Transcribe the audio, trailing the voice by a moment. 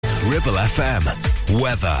Ribble FM.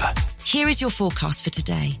 Weather. Here is your forecast for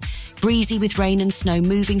today. Breezy with rain and snow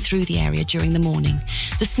moving through the area during the morning.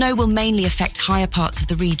 The snow will mainly affect higher parts of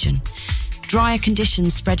the region. Drier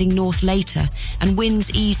conditions spreading north later and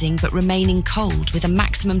winds easing but remaining cold with a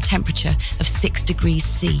maximum temperature of 6 degrees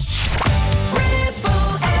C.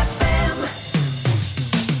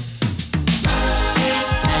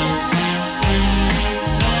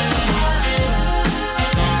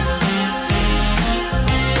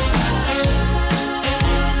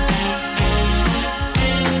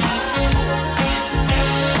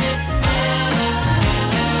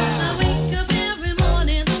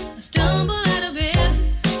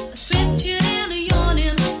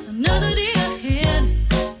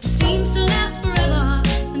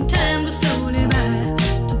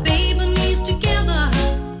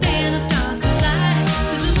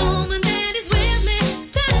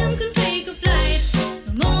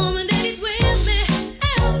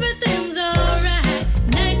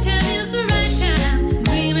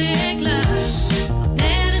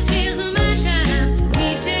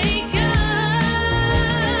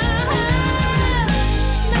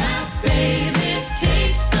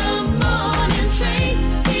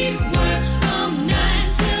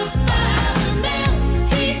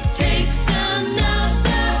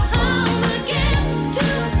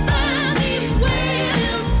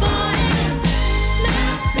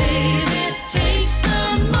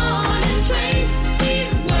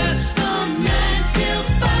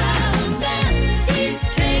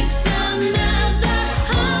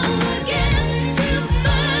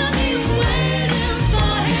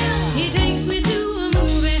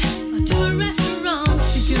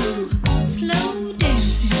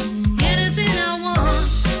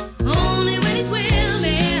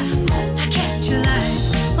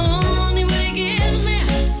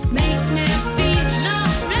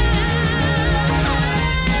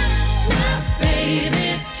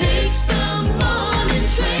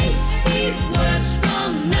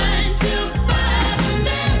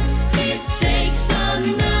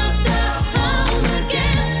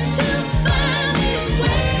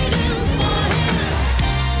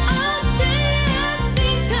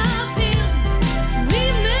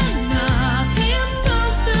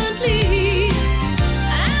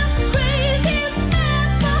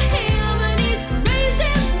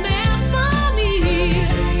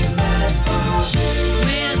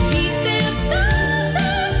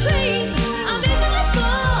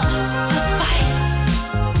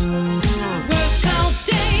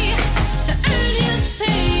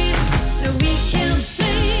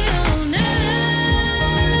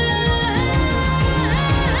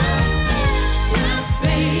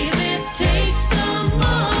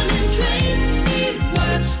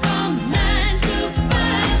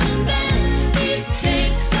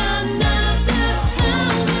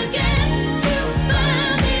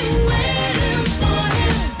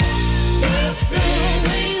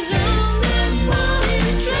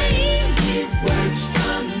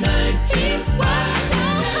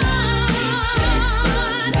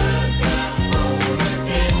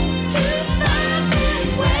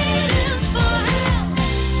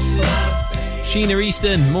 Sheena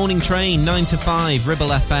Easton, Morning Train, 9 to 5, Ribble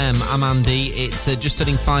FM. I'm Andy. It's just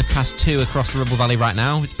turning 2:05 across the Ribble Valley right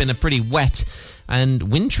now. It's been a pretty wet and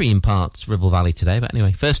wintry in parts, Ribble Valley today. But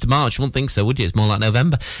anyway, 1st of March, you wouldn't think so, would you? It's more like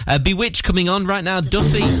November. Bewitched coming on right now,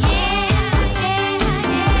 Duffy.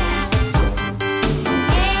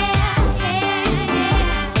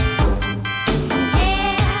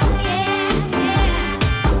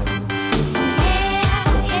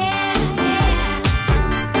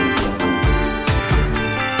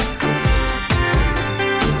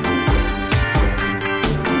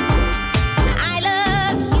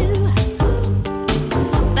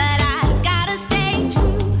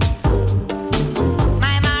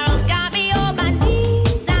 My morals got me on my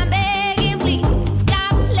knees. I'm begging.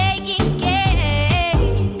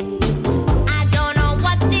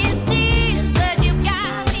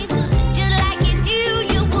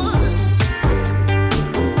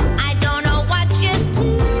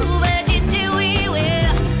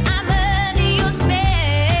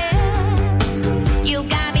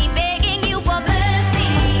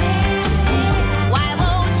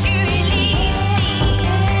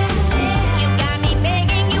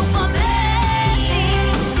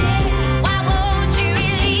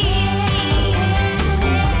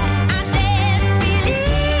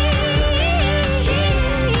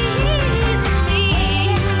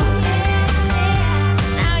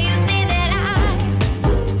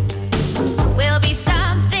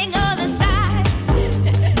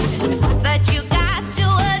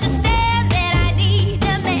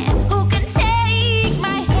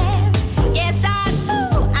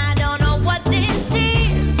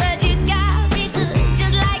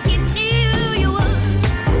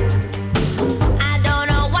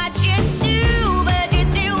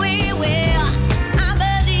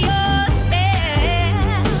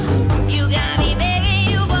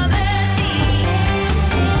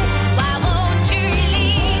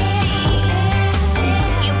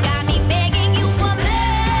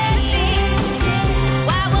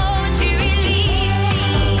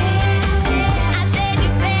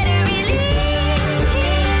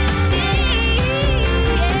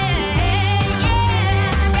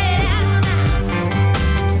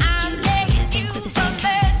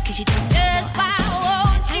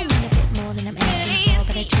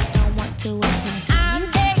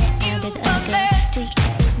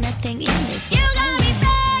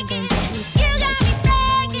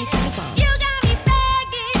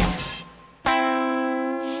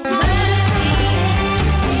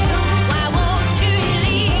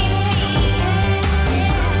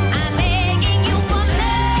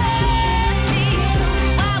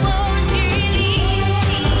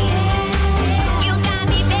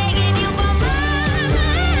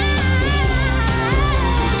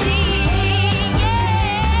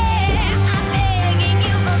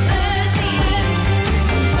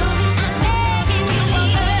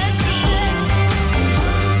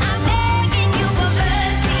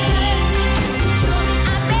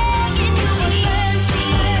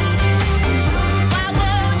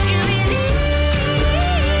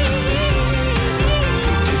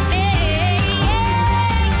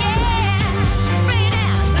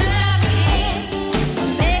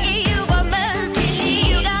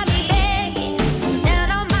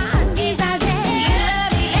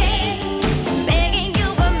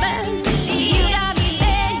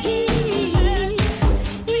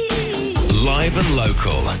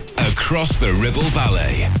 across the Ribble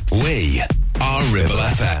Valley. We are Ribble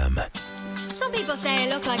FM. Some people say I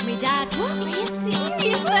look like me dad. What? Are you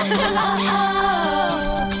serious?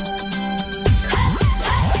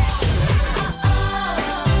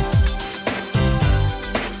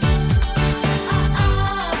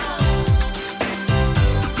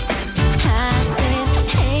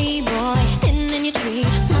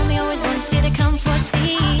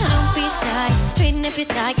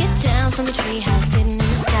 I get down from the treehouse sitting in the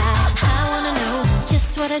sky. I wanna know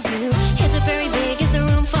just what I do. Is it very big? Is there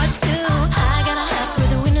room for two? I got a house with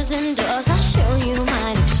the windows and doors. I'll show you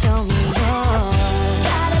mine if you show me yours.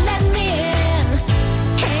 Gotta let me in.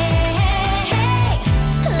 Hey, hey, hey,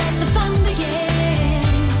 let the fun begin.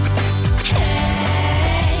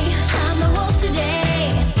 Hey, I'm the wolf today.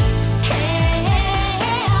 Hey, hey,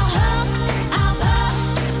 hey, I'll blow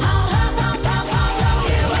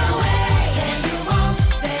you away.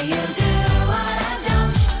 Say you do what I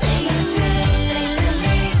don't. Say you dream to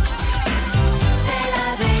me. Say la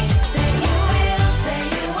vie. Say you will. Say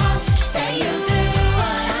you won't. Say you do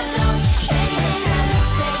what I don't. Say you try.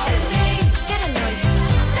 Say to me. Get a noise.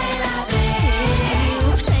 Say la vie. Do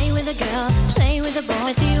you play with the girls? Play with the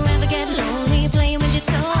boys? Do you ever get lonely playing with your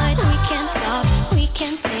toys? We can talk. We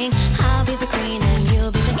can sing. I'll be the queen and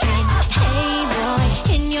you'll be the king. Hey boy,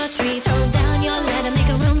 in your tree, throw down your ladder, make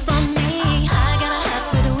a room for me. I got a house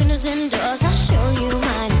with the windows and doors. I'll show you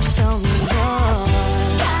mine if you show me yours.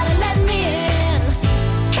 Gotta let me in.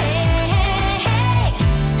 Hey, hey, hey,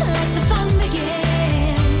 let the fun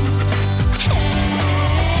begin.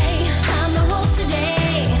 Hey, I'm the wolf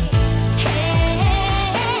today. Hey, hey,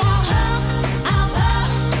 hey, I'll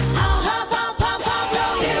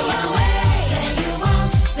blow you away. Say you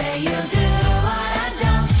won't. Say you do what I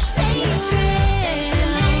don't. Say you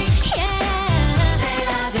dream. Yeah. Say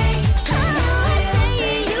la vie. Oh, say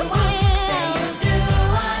you will. Say you do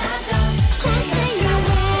what I don't. Oh, say you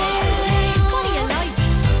will. What do you like?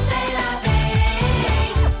 Say la vie.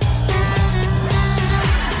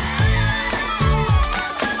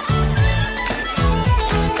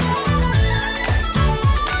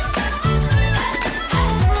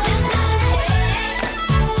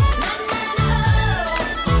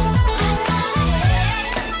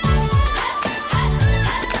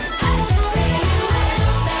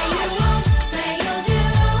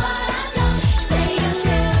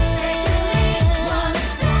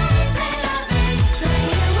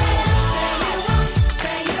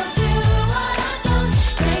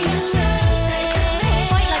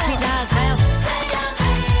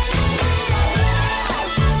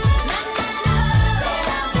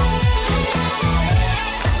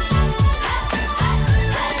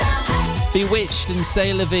 Bewitched and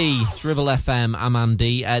Say La Vie. It's Ribble FM. I'm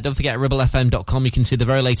Andy. Don't forget, ribblefm.com. You can see the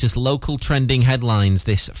very latest local trending headlines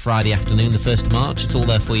this Friday afternoon, the 1st of March. It's all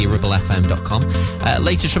there for you, ribblefm.com.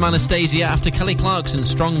 Latest from Anastasia after Kelly Clarkson,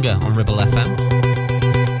 Stronger on Ribble FM.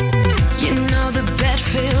 You know the bed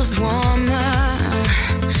feels warmer,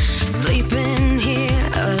 sleeping here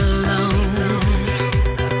alone.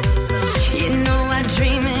 You know I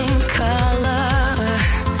dream in color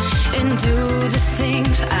and do the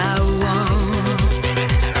things I want.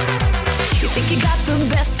 You think you got the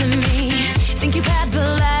best of me, think you've had the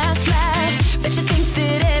last laugh, bet you think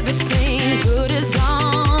that everything good is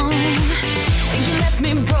gone. Think you left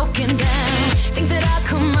me broken down, think that I'll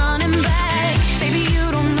come running back. Baby,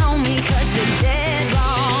 you don't know me 'cause you're dead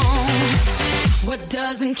wrong. What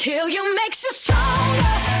doesn't kill you makes you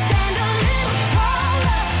stronger. Stand a little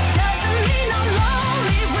taller. Doesn't mean I'm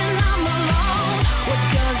lonely when I'm alone. What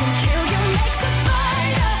doesn't kill you makes a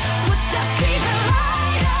fighter. Footsteps even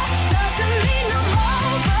lighter. Doesn't mean I'm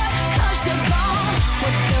over 'cause you're gone.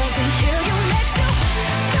 What doesn't kill you makes you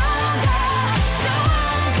stronger,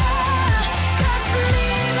 stronger. Just me,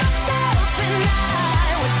 myself, and I.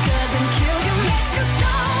 What doesn't kill you makes you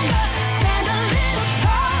stronger. Stand a little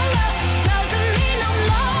taller. Doesn't mean I'm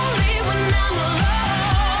lonely when I'm alone.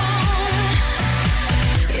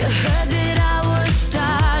 You heard that I was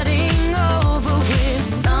starting over with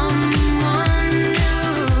someone new.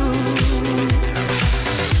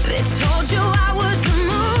 They told you I was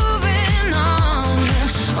moving on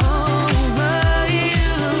over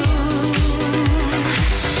you.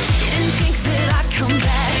 You didn't think that I'd come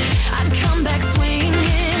back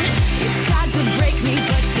swinging. You tried to break me,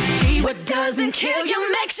 but you see what doesn't kill you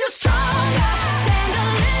makes you stronger. Stand a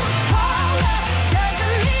little taller.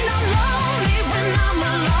 Doesn't mean I'm lonely when I'm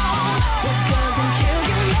alone. What doesn't kill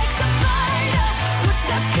you makes a fighter.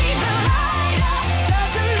 Footsteps even lighter.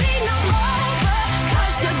 Doesn't mean I'm over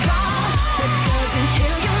 'cause you're gone. What doesn't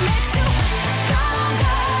kill you makes you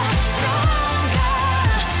stronger, stronger.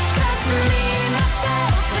 Just me,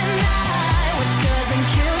 myself, and I.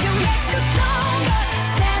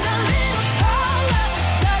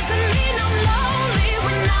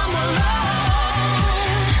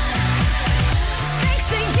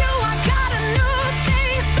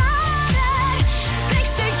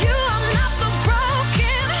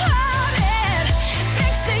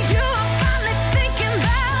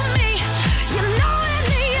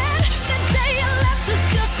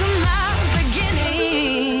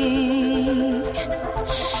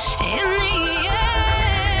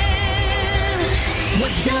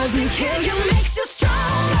 What doesn't kill you makes you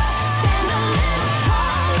stronger. Stand a little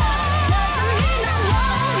taller. Doesn't mean I'm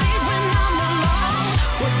lonely when I'm alone.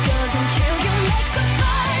 What doesn't kill you makes a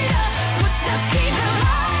fighter. Footsteps even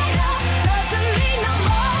lighter. Doesn't mean I'm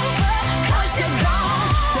over, 'cause you're gone.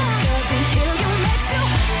 What doesn't kill you makes you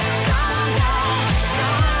stronger,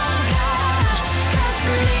 stronger. Just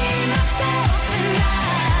me, myself, and I.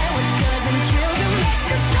 What doesn't kill you makes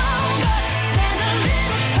you stronger. Stand a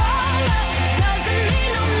little taller. Doesn't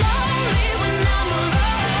mean I'm lonely when I'm alone.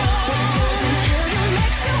 What doesn't kill you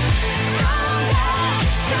makes you stronger,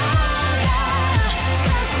 stronger.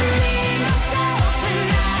 Just me, myself,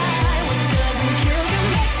 and I. What doesn't kill you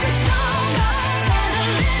makes you stronger. Stand a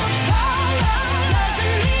little taller.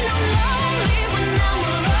 Doesn't mean I'm lonely when I'm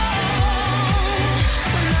alone.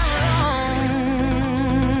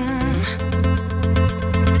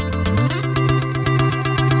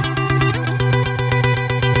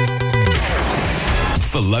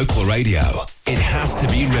 For local radio, it has to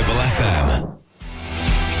be Ribble FM.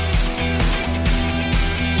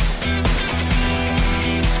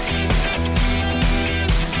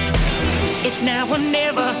 It's now or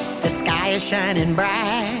never, the sky is shining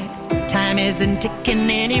bright. Time isn't ticking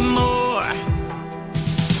anymore.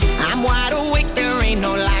 I'm wide awake, there ain't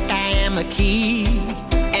no lock, I am a key.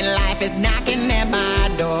 And life is knocking at my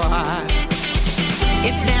door.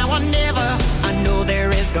 It's now or never, I know there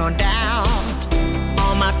is no doubt.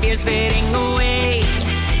 All my fears fading away.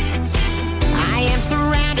 I am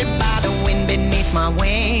surrounded by the wind beneath my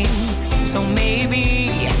wings. So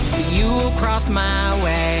maybe you will cross my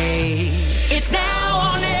way. It's now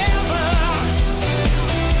or never.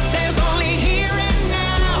 There's only here and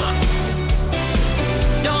now.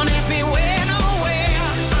 Don't ask me when or where.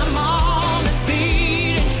 I'm on the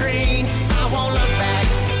speeding train. I won't look back.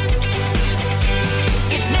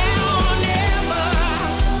 It's now or never.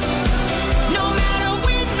 No matter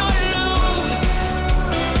win or lose,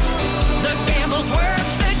 the gamble's worth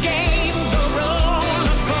the game. The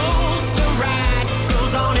roller coaster ride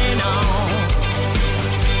goes on and on.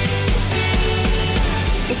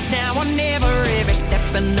 It's now or never, every step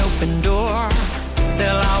an open door.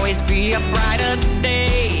 There'll always be a brighter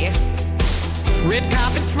day. Red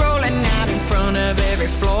carpets rolling out in front of every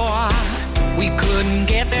floor. We couldn't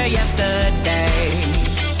get there yesterday.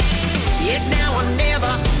 It's now or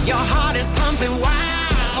never, your heart is pumping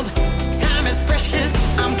wild. Time is precious,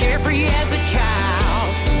 I'm carefree as a child.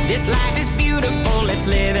 This life is beautiful, let's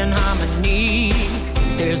live in harmony.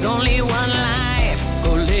 There's only one life,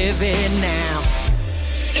 go live it now.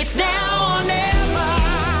 It's now or never.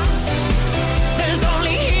 There's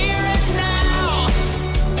only here and now.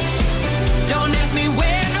 Don't ask me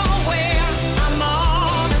when or where. I'm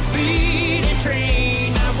on a speeding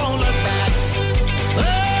train. I won't look back.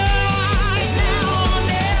 Oh, it's now or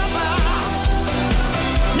never.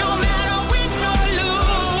 No matter win or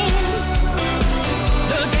lose,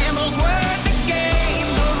 the gamble's worth the game.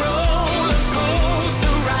 The roller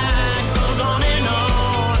coaster ride goes on and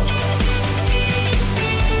on.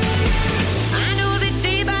 I know that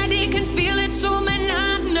day by day can feel it so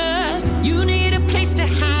monotonous. You need a place to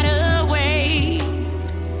hide away.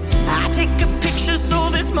 I take a picture so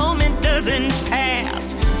this moment doesn't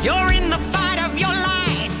pass. You're in the fight of your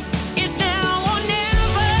life. It's now or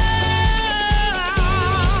never.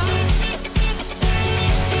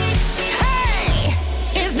 Hey,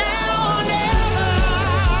 it's now or never.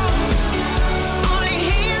 Only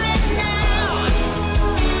here and now.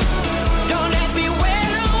 Don't ask me when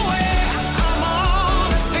or where. I'm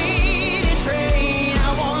on a speeding train. I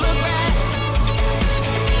won't look back.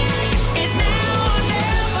 It's now or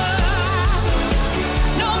never.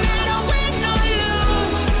 No matter win or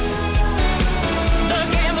lose, the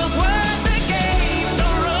gamble's worth the game. The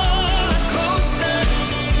roller coaster,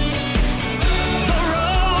 the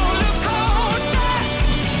roller coaster,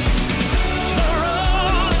 the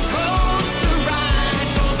roller coaster ride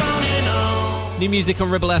goes on and on. New music on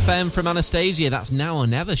Ribble FM from Anastasia. That's Now or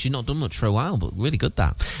Never. She's not done much for a while, but really good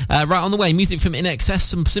that. Right on the way, music from In Excess,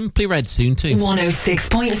 some Simply Red soon too.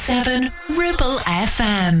 106.7 Ribble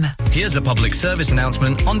FM. Here's a public service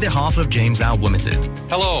announcement on behalf of James Howe Limited.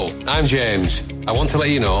 Hello, I'm James. I want to let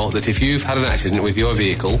you know that if you've had an accident with your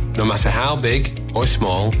vehicle, no matter how big or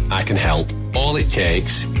small, I can help. All it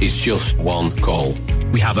takes is just one call.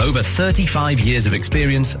 We have over 35 years of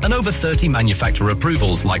experience and over 30 manufacturer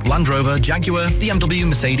approvals like Land Rover, Jaguar, BMW,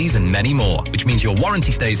 Mercedes and many more, which means your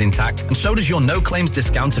warranty stays intact and so does your no claims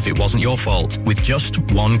discount if it wasn't your fault, with just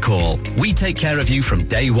one call. We take care of you from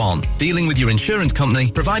day one, dealing with your insurance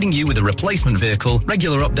company, providing you with a replacement vehicle,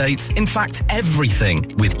 regular updates, in fact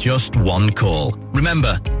everything, with just one call.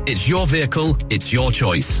 Remember, it's your vehicle, it's your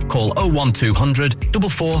choice. Call 01200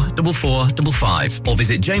 444455 or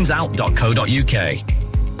visit jamesout.co.uk.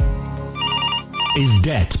 Is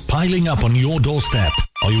debt piling up on your doorstep?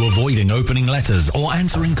 Are you avoiding opening letters or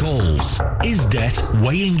answering calls? Is debt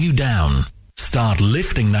weighing you down? Start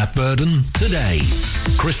lifting that burden today.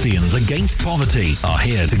 Christians Against Poverty are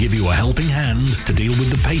here to give you a helping hand to deal with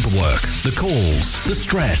the paperwork, the calls, the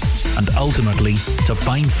stress, and ultimately to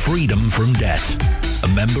find freedom from debt. A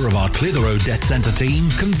member of our Clitheroe Debt Centre team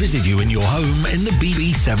can visit you in your home in the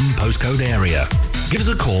BB7 postcode area. Give us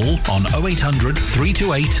a call on 0800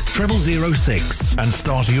 328 0006 and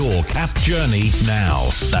start your CAP journey now.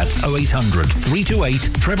 That's 0800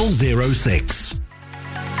 328 0006.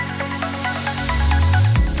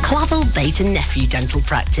 Clavel Bait and Nephew Dental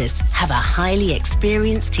Practice have a highly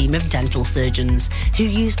experienced team of dental surgeons who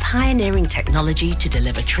use pioneering technology to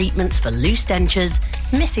deliver treatments for loose dentures,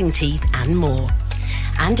 missing teeth and more.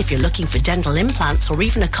 And if you're looking for dental implants or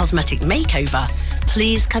even a cosmetic makeover,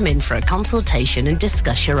 please come in for a consultation and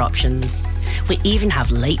discuss your options. We even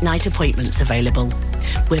have late night appointments available.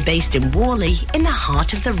 We're based in Worley in the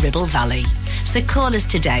heart of the Ribble Valley. So call us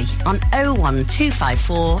today on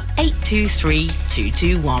 01254 823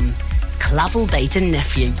 221. Clavel Bait and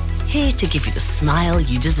Nephew, here to give you the smile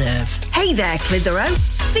you deserve. Hey there, Clitheroe.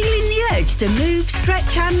 Feeling the urge to move,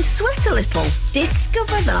 stretch and sweat a little?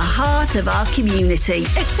 Discover the heart of our community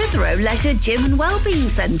at Clitheroe Leisure Gym and Wellbeing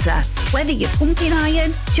Centre. Whether you're pumping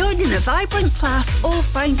iron, joining a vibrant class or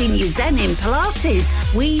finding your zen in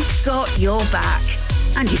Pilates, we've got your back.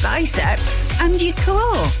 And your biceps and your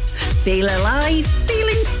core. Feel alive, feel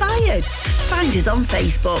inspired. Find us on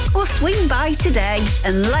Facebook or swing by today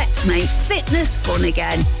and let's make fitness fun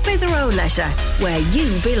again. Clitheroe Leisure, where you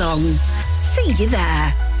belong. See you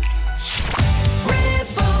there.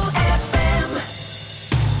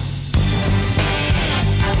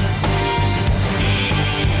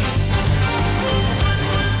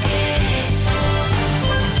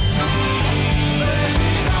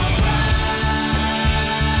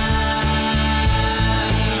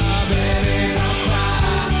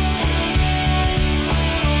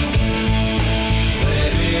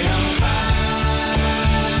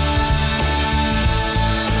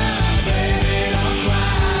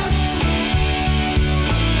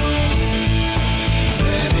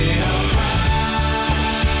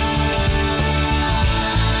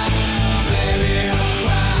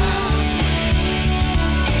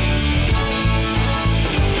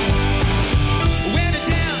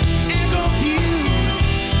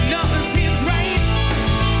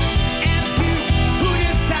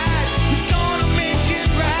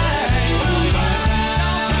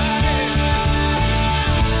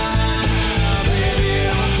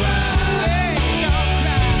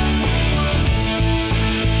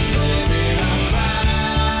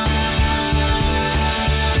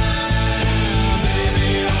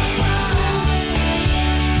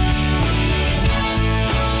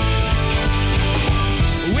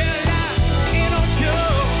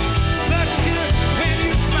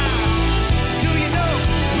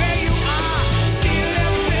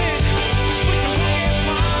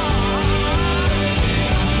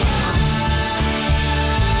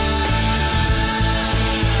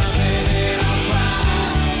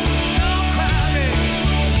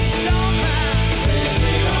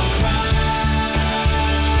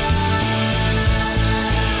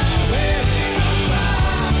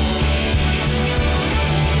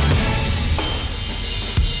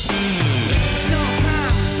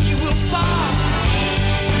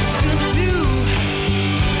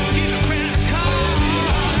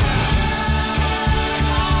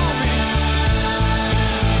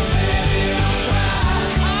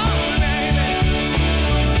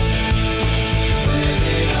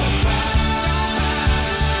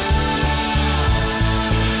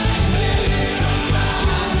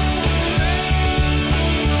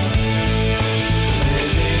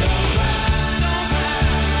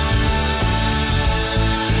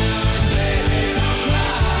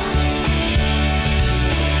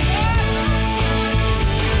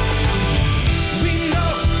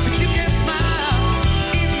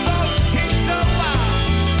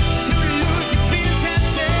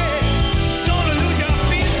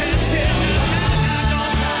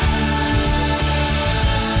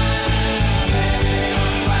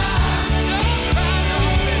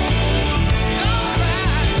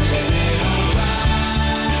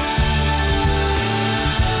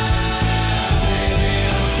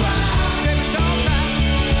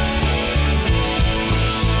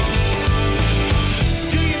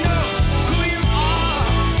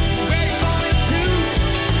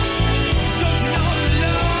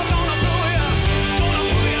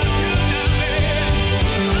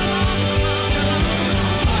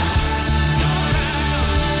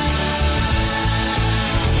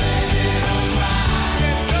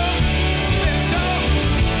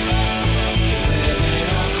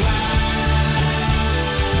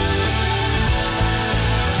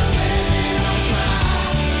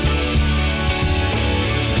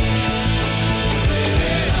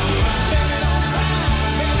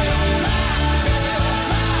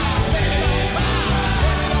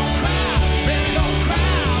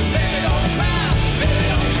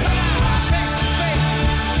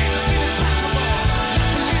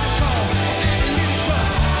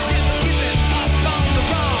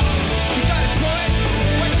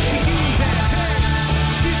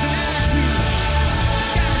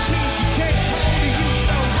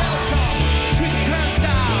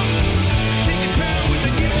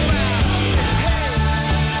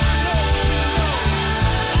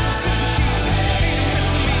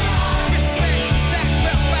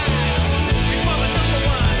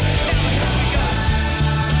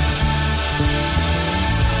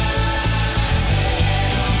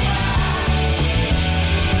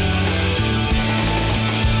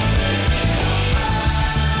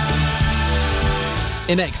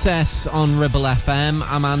 In Excess on Ribble FM.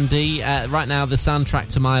 I'm Andy. Right now, the soundtrack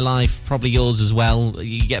to my life, probably yours as well.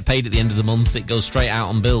 You get paid at the end of the month. It goes straight out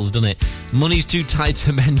on bills, doesn't it? Money's Too Tight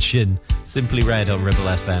to Mention. Simply Red on Ribble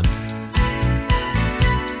FM.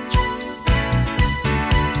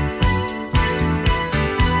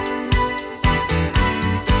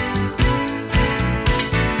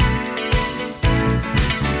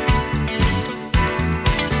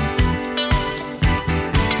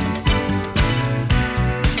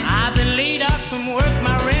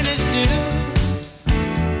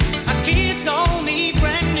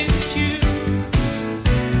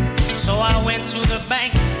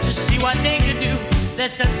 They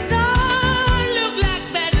said, son, look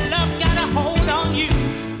like bad luck got a hold on you,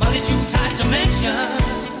 but it's too tight to mention.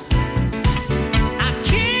 I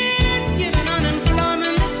can't get an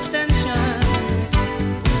unemployment extension,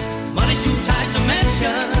 but it's too tight to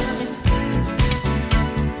mention.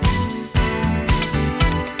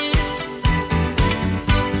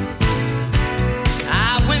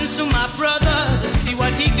 I went to my brother to see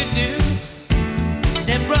what he could do.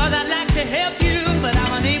 Said, brother, I'd like to help you, but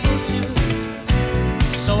I'm unable to.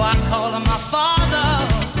 So I called him my father,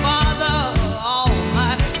 Father,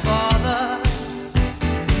 Almighty Father.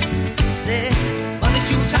 Said, but it's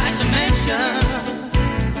too tight to mention.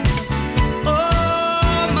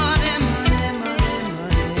 Oh, money, money, money,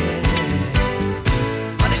 money.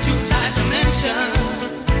 But it's too tight to mention.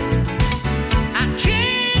 I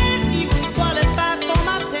can't even qualify for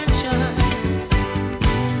my pension.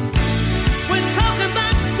 We're talking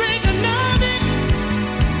about Reaganomics.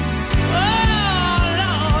 Oh,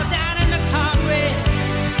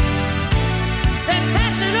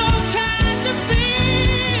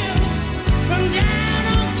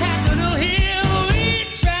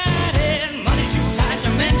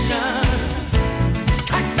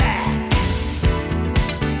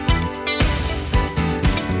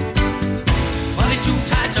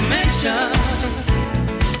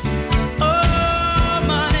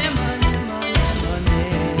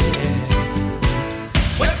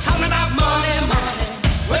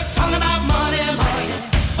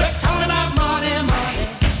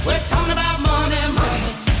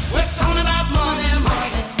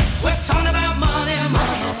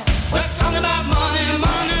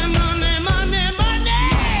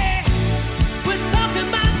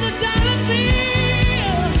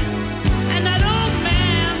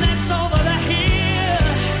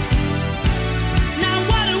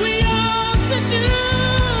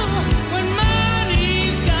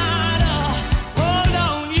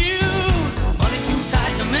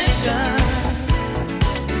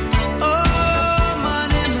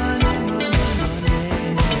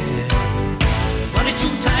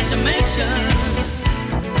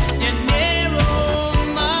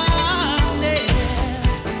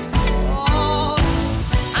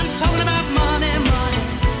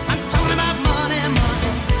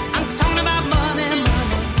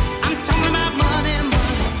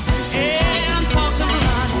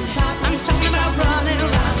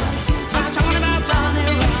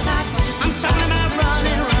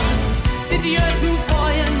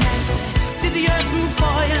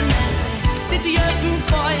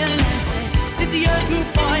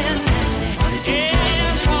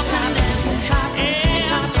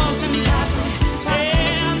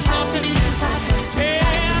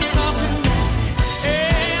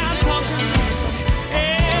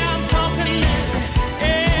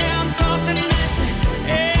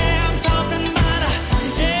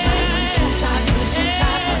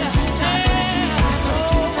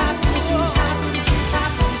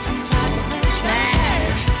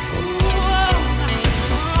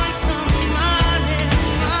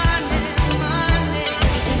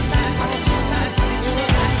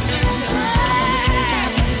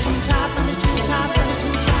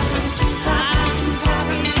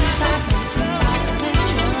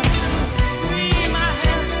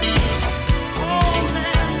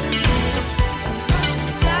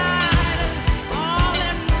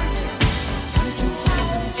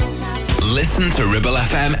 Listen to Ribble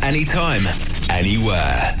FM anytime,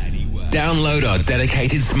 anywhere. Download our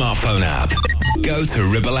dedicated smartphone app. Go to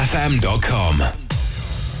ribblefm.com.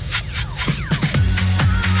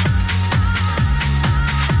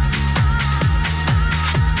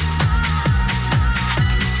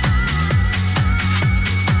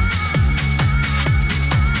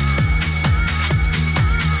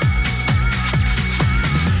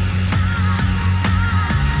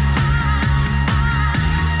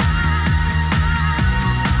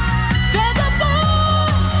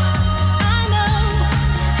 I know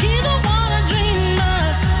he's the one I dream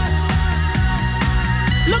of.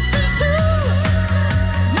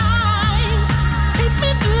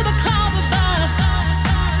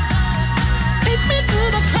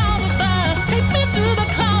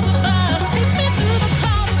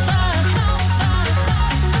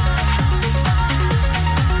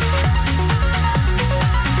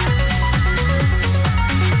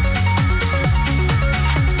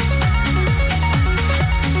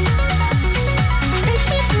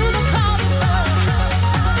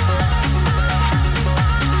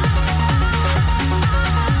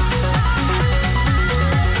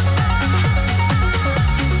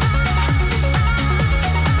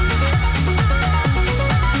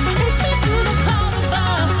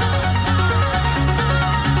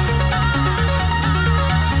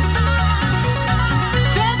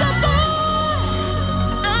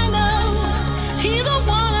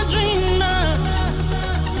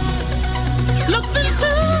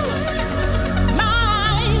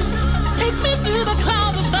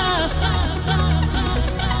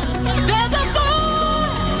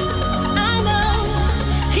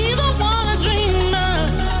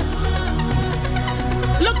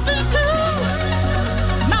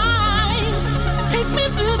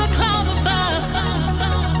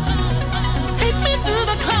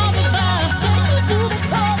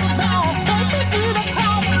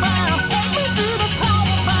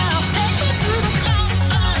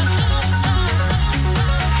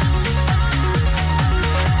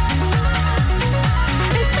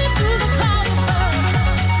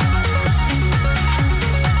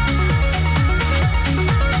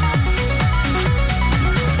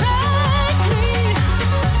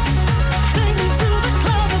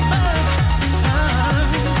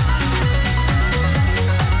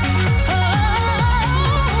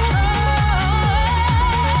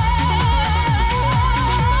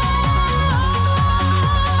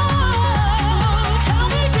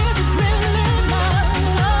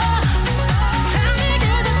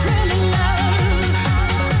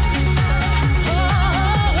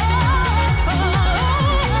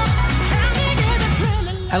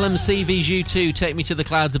 LMC vs U2, Take Me to the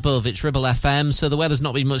Clouds Above. It's Ribble FM, so the weather's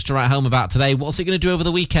not been much to write home about today. What's it going to do over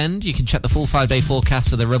the weekend? You can check the full 5-day forecast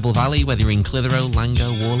for the Ribble Valley, whether you're in Clitheroe,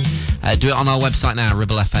 Lango, Worley. Do it on our website now,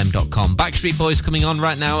 ribblefm.com. Backstreet Boys coming on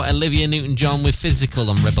right now. Olivia Newton-John with Physical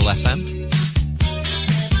on Ribble FM.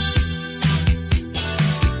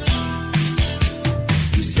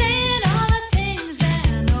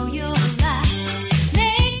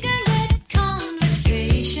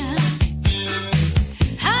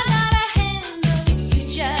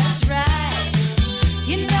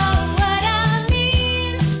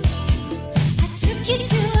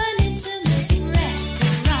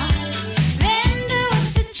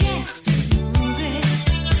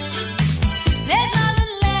 There's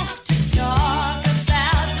nothing left to talk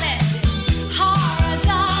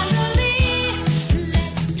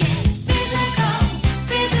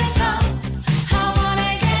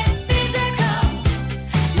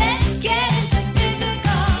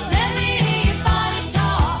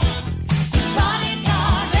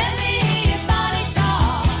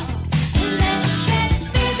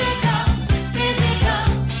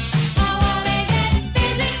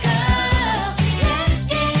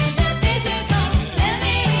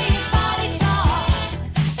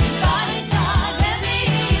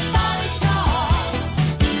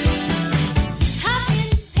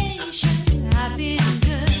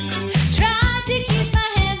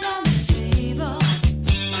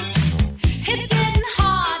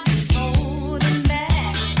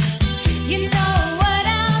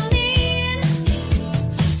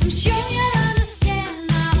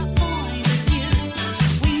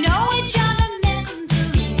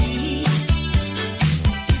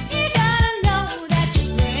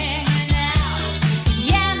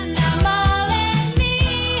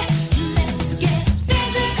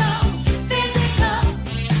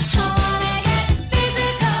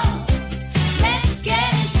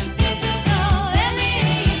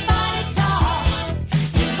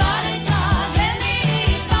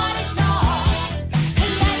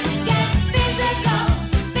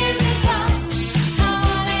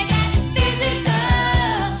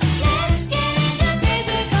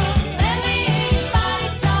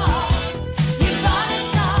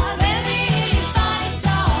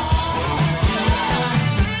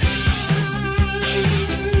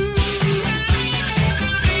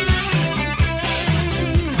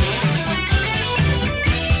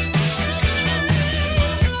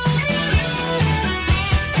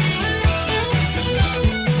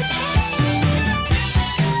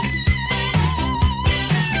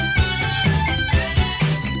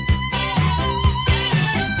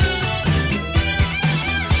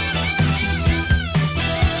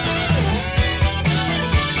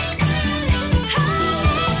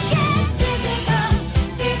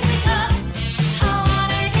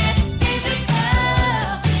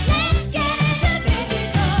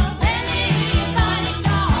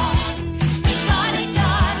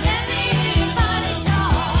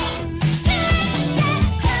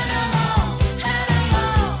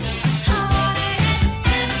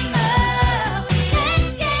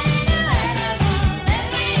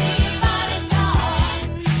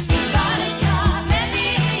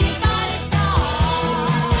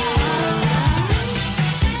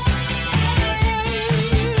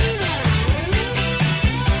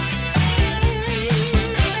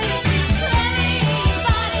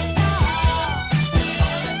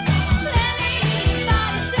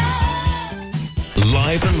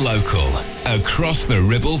Live and local, across the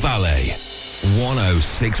Ribble Valley.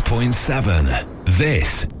 106.7.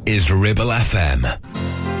 This is Ribble FM.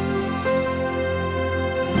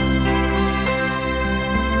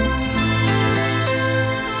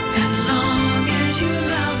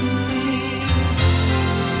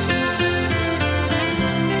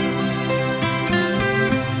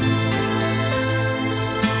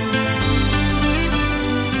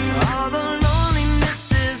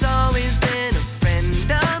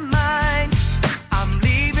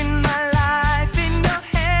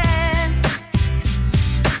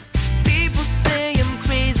 People say I'm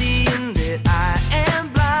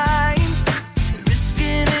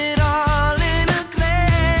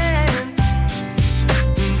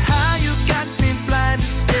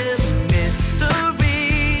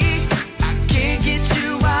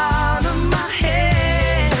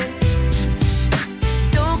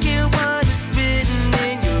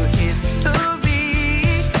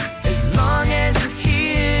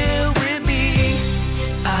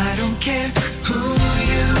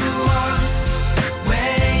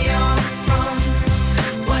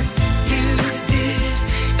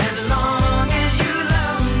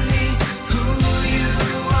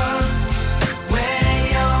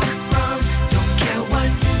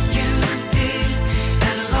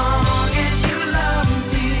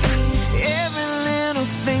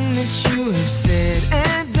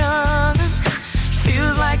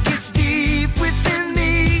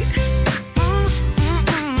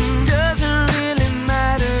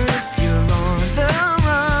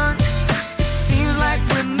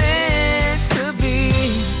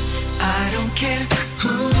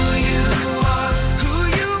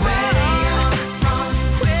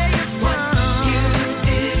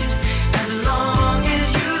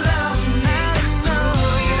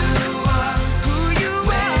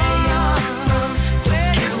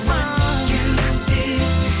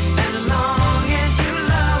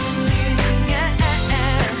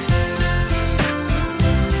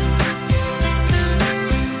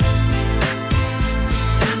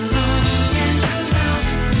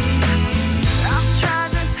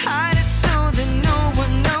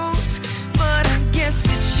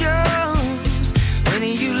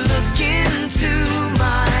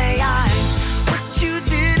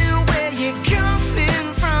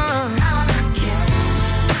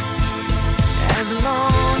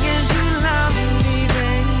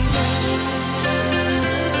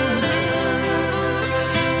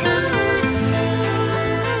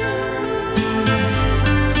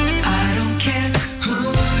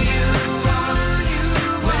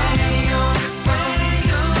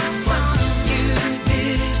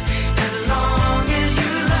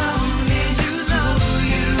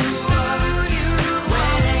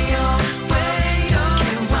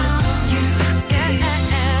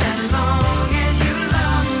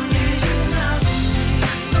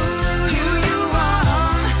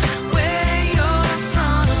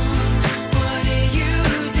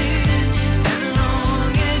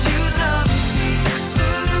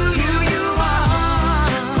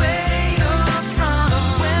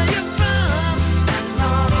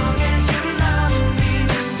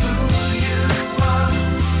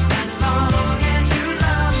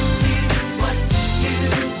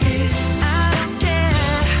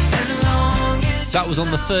That was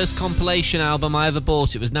on the first compilation album I ever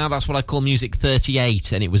bought. It was Now That's What I Call Music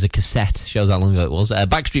 38, and it was a cassette. Shows how long ago it was.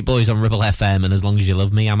 Backstreet Boys on Ribble FM, and As Long As You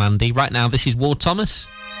Love Me, I'm Andy. Right now, this is Ward Thomas.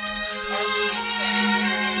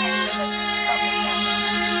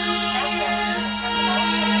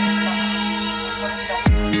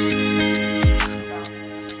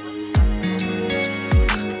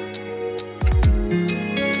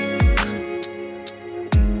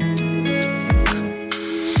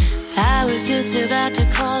 I was just about to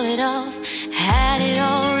call it off. Had it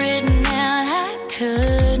all written out, I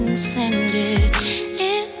couldn't send it.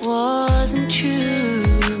 It wasn't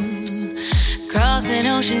true. Cross an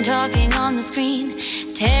ocean talking on the screen.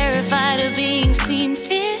 Terrified of being seen.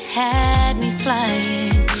 Fear had me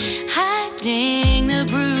flying. Hiding the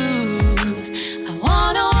bruise. I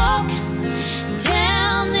wanna walk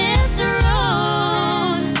down this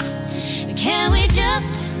road. Can we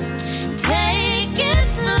just take it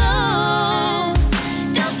slow?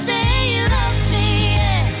 Don't say you love me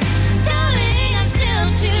yet. Darling, I'm still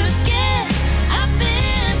too scared. I've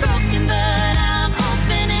been broken, but I'm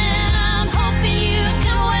open and I'm hoping you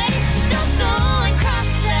can wait. Don't go and cross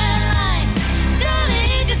that line.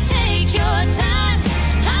 Darling, just take your time.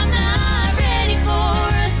 I'm not ready for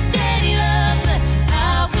a steady love, but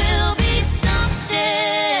I will be someday.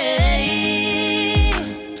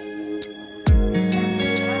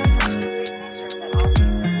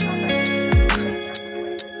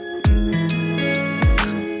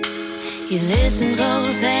 You listen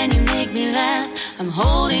close and you make me laugh. I'm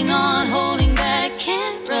holding on, holding back.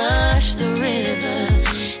 Can't rush the river.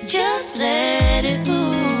 Just let it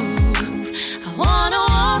move. I wanna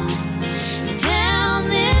walk down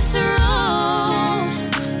this road.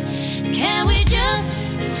 Can we just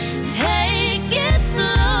take it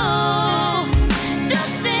slow?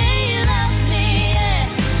 Don't say you love me yet.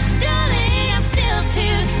 Darling, I'm still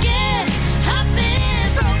too scared. I've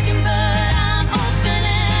been broken, but I'm open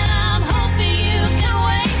and I'm hoping you can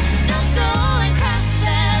wait. Don't go and cross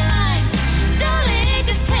that line. Darling,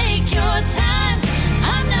 just take your time.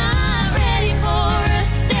 I'm not ready for a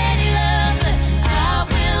steady love, but I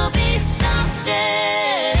will be someday.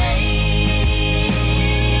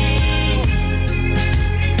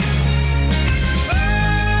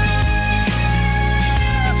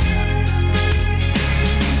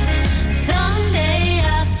 Someday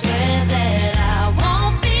I swear that I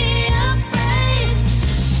won't be afraid.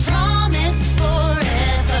 Promise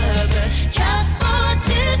forever, but just for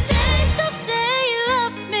today. Don't say you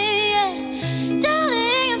love me yet.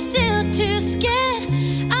 Darling, I'm still too scared.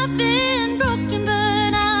 I've been broken,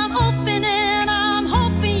 but I'm open and I'm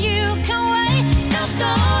hoping you can wait. Don't go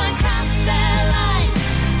and cross that line.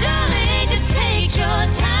 Darling, just take your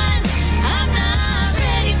time. I'm not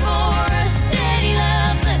ready for a steady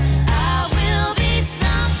love, but I will be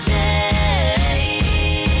someday.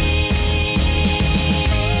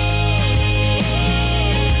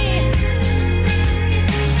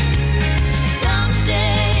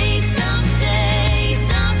 Someday, someday,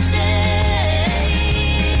 someday.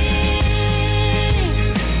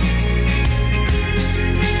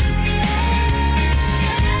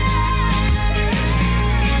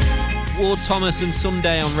 Ward Thomas and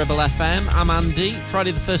Someday on Ribble FM. I'm Andy.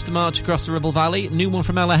 Friday the 1st of March across the Ribble Valley. New one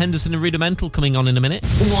from Ella Henderson and Rudimental coming on in a minute.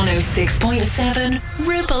 106.7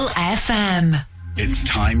 Ribble FM. It's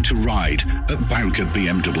time to ride at Bowker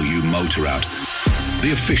BMW Motorrad,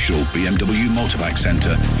 the official BMW motorbike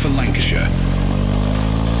centre for Lancashire.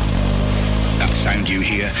 That sound you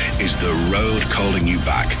hear is the road calling you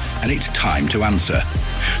back, and it's time to answer.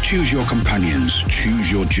 Choose your companions,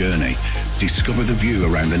 choose your journey, discover the view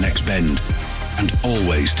around the next bend, and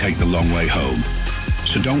always take the long way home.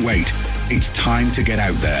 So don't wait, it's time to get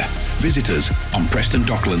out there. Visit us on Preston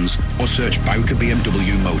Docklands or search Bowker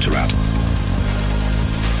BMW Motorrad.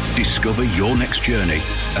 Discover your next journey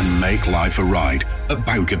and make life a ride at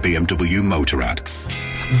Bowker BMW Motorrad.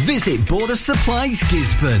 Visit Border Supplies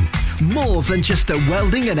Gisborne. More than just a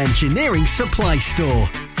welding and engineering supply store.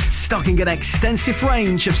 Stocking an extensive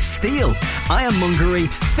range of steel, ironmongery,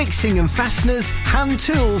 fixing and fasteners, hand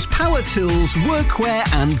tools, power tools, workwear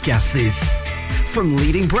and gases. From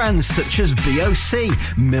leading brands such as BOC,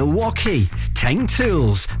 Milwaukee, Tang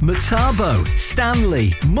Tools, Metabo,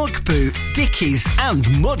 Stanley, Muck Boot, Dickies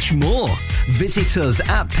and much more. Visit us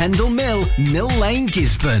at Pendle Mill, Mill Lane,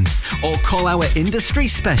 Gisborne, or call our industry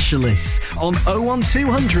specialists on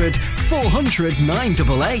 01200 400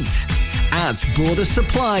 988. At Border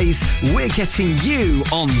Supplies, we're getting you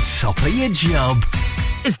on top of your job.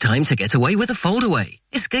 It's time to get away with a foldaway.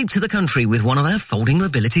 Escape to the country with one of our folding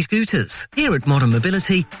mobility scooters. Here at Modern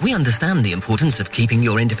Mobility, we understand the importance of keeping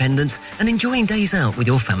your independence and enjoying days out with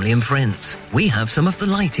your family and friends. We have some of the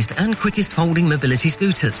lightest and quickest folding mobility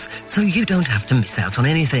scooters, so you don't have to miss out on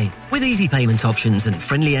anything. With easy payment options and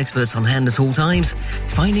friendly experts on hand at all times,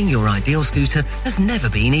 finding your ideal scooter has never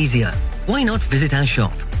been easier. Why not visit our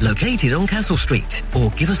shop, located on Castle Street,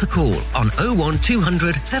 or give us a call on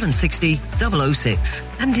 01200 760 006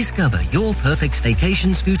 and discover your perfect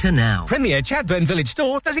staycation scooter now. Premier Chatburn Village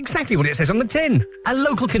Store does exactly what it says on the tin. A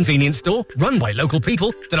local convenience store run by local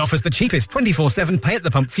people that offers the cheapest 24/7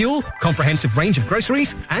 pay-at-the-pump fuel, comprehensive range of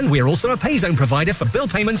groceries, and we're also a pay zone provider for bill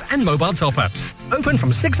payments and mobile top-ups. Open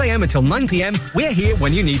from 6 a.m. until 9 p.m. We're here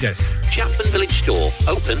when you need us. Chatburn Village Store,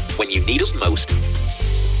 open when you need us most.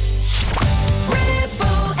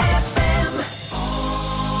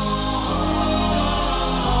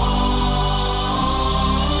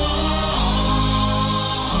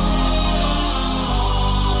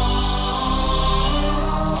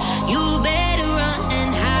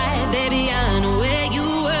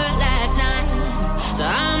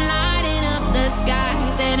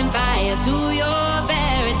 Setting fire to your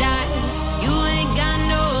paradise. You ain't got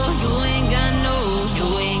no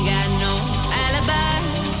alibi.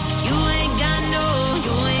 You ain't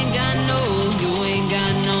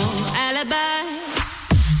got no alibi.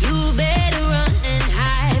 You better run and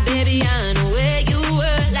hide, baby. I know where you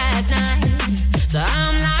were last night. So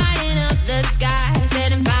I'm lighting up the sky,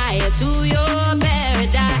 setting fire to your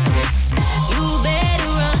paradise. You better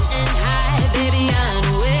run and hide, baby. I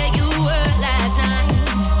know where you were last night.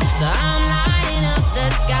 So I'm lighting up the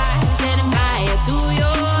sky, setting fire to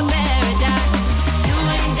your paradise. You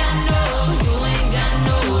ain't got no alibi. You ain't got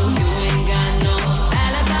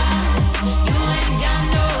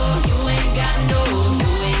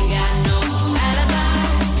no alibi.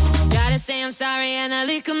 Gotta say I'm sorry and the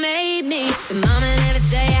liquor made me. The mama never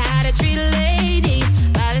tell you how to treat a lady.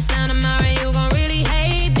 By this time tomorrow you gon' really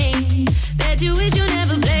hate me. Bet you wish you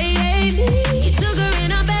never played me. You took her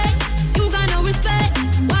in her bed, you got no respect.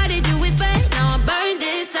 Why did you expect? Now I burn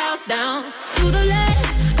this house down. To the left,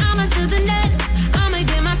 I'ma to the next. I'ma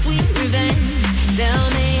get my sweet revenge. Tell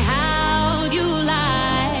me how you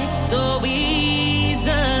lie so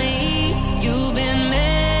easily. You've been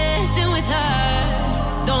messing with her.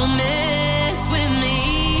 Don't mess with me.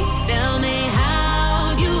 Tell me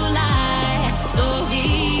how you lie so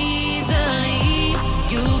easily.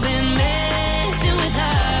 You've been messing with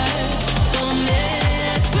her. Don't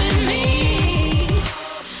mess with me.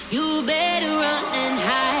 You better run and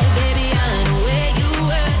hide, baby. I know where you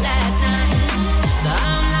were last night. So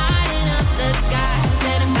I'm lighting up the sky,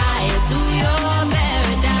 setting fire to your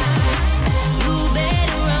paradise. You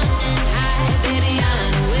better run and hide, baby. I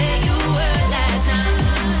know where you were last night.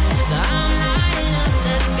 So I'm lighting up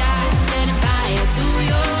the sky, setting fire to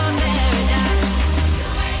your paradise. You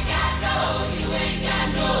ain't got no alibi. You ain't got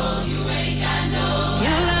no alibi. You ain't got no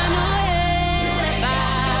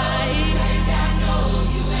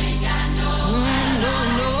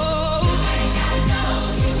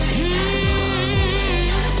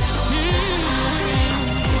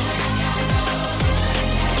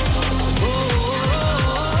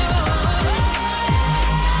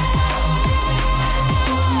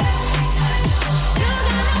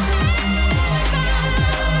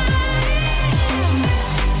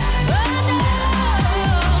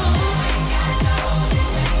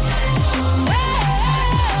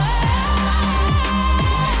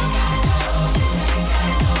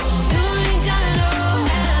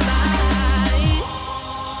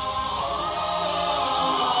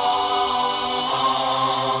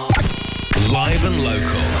Live and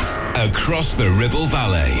local, across the Ribble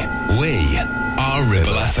Valley, we are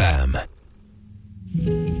Ribble FM.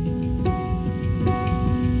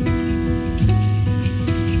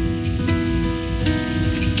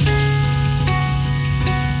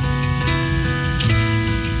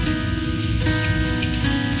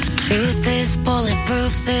 Truth is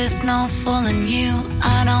bulletproof, there's no fooling you.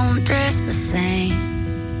 I don't dress the same.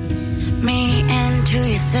 Me and who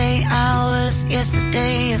you say I was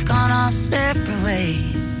yesterday have gone our separate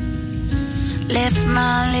ways. Left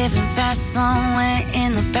my living fast somewhere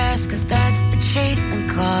in the past, 'cause that's for chasing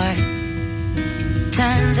cars.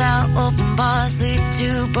 Turns out open bars lead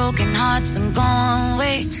to broken hearts. I'm going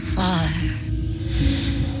way too far.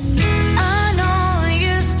 I know it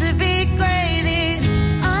used to be crazy.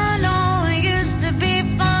 I know it used to be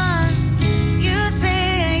fun. You say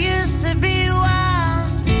I used to be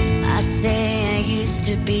wild. I say I used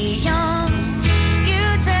to be young. You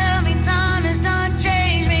tell me time has done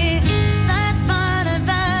changed me. That's fine, I've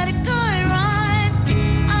had a good run.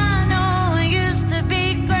 I know it used to be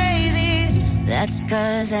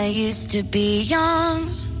 'cause I used to be young.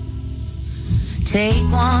 Take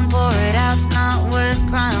one, pour it out, it's not worth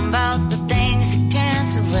crying about the things you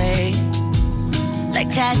can't erase. Like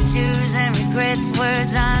tattoos and regrets,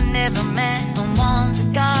 words I never meant, and ones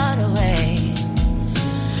that got away.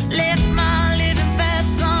 Left my living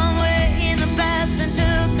fast somewhere in the past and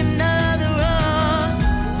took another road.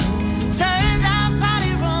 Turns out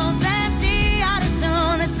crowded rooms empty out as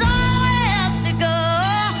soon as somewhere else to go.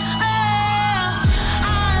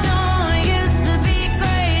 I know it used to be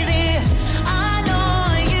crazy. I know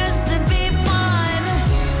it used to be fun.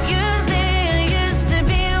 You say it used to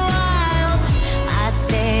be wild. I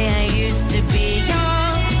say I used to be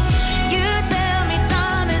young. You tell me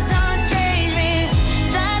time has done changed me.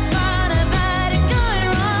 That's fine, I've had a good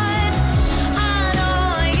run. I know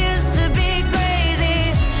I used to be crazy.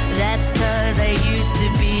 That's 'cause I used to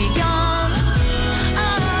be young.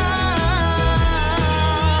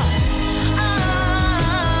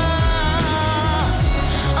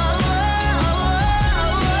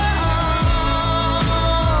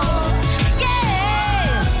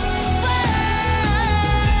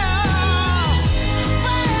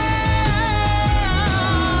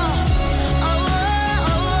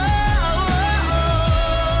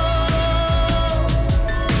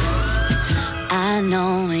 I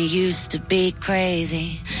know it used to be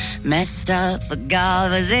crazy, messed up, but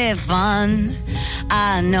God, was it fun?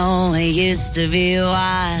 I know it used to be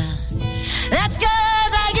wild. That's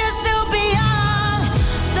 'cause I used to be young.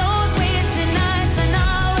 Those wasted nights are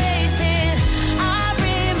not wasted. I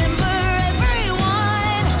remember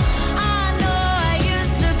everyone. I know I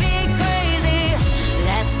used to be crazy.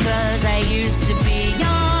 That's 'cause I used to be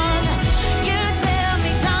young. You tell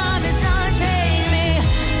me time has done changed me.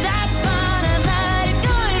 That's fine, I've had a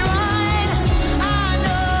good run. I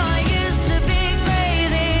know I used to be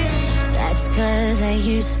crazy. That's 'cause I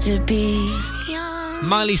used to be young.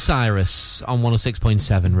 Miley Cyrus on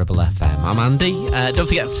 106.7 Ribble FM. I'm Andy. Don't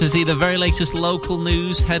forget to see the very latest local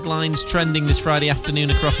news headlines trending this Friday afternoon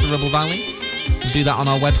across the Ribble Valley. You can do that on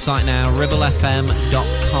our website now,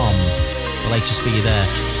 ribblefm.com. The latest for you there.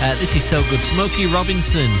 This is so good. Smokey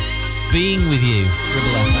Robinson, Being With You,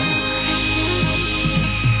 Ribble FM.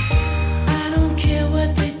 I don't care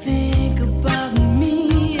what they think about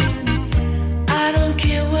me. I don't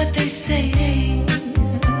care what they say.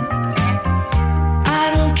 I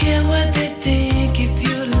don't care what they think if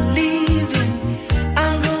you're leaving.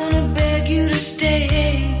 I'm gonna beg you to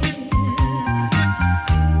stay.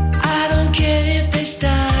 I don't care if they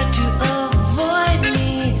start to avoid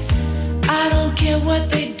me. I don't care what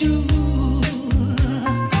they do.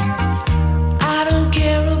 I don't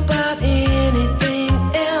care about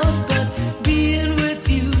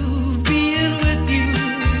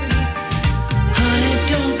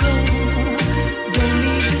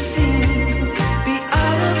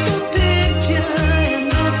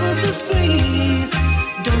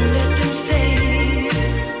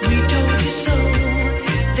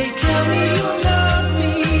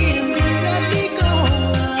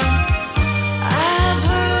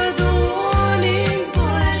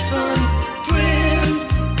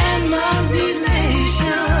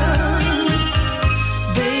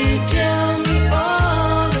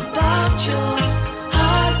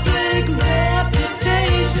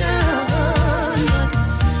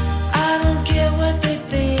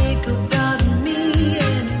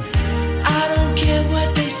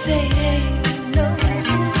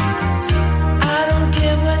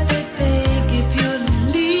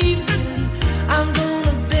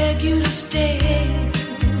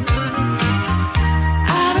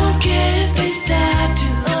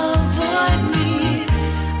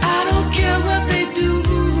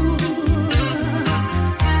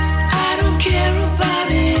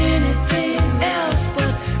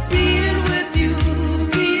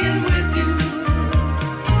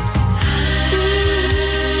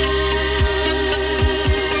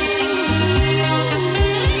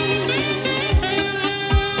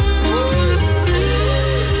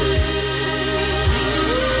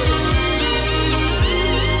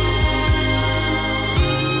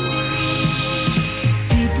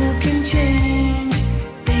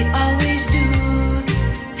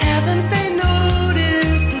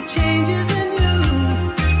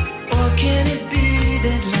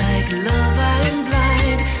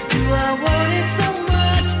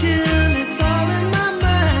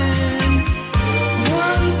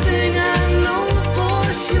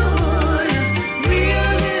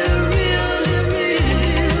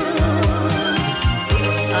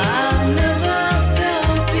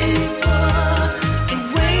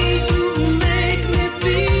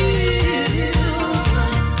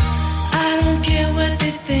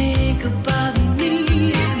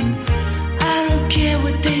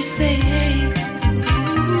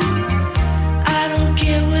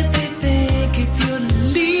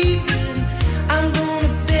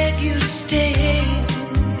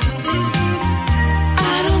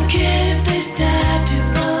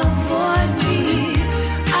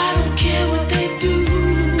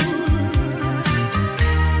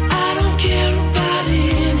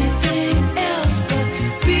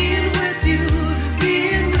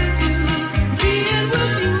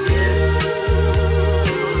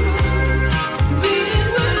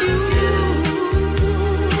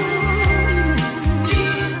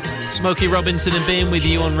Smokey Robinson and being with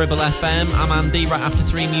you on Ribble FM. I'm Andy. Right after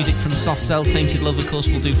 3, music from Soft Cell, Tainted Love, of course,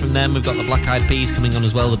 we'll do from them. We've got the Black Eyed Peas coming on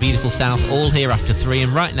as well, the Beautiful South, all here after 3.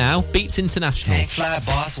 And right now, Beats International. Tank Fly,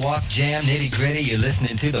 Boss Walk, Jam, Nitty Gritty. You're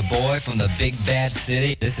listening to the boy from the big bad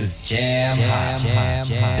city. This is Jam Hot.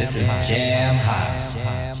 This is Jam Hot.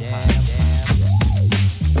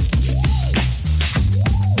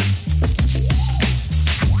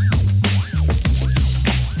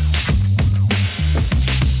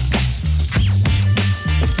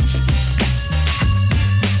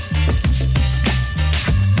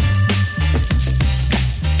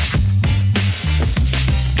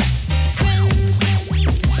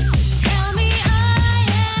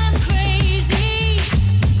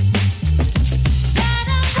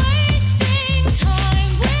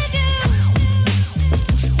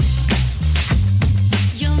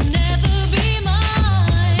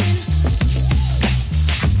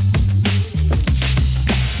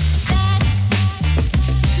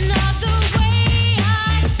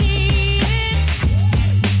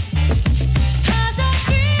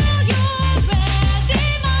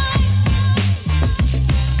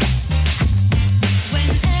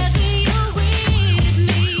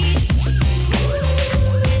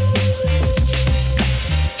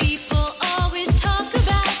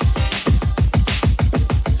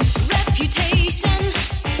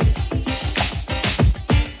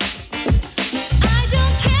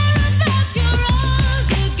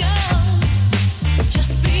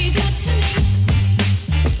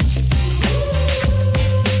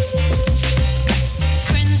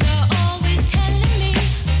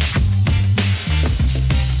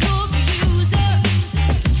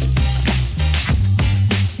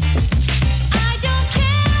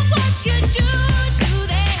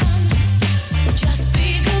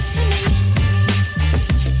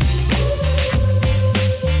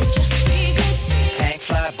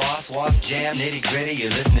 Jam, Nitty Gritty. You're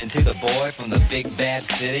listening to the boy from the big bad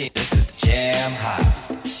city. This is Jam Hot.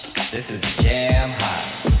 This is Jam Hot.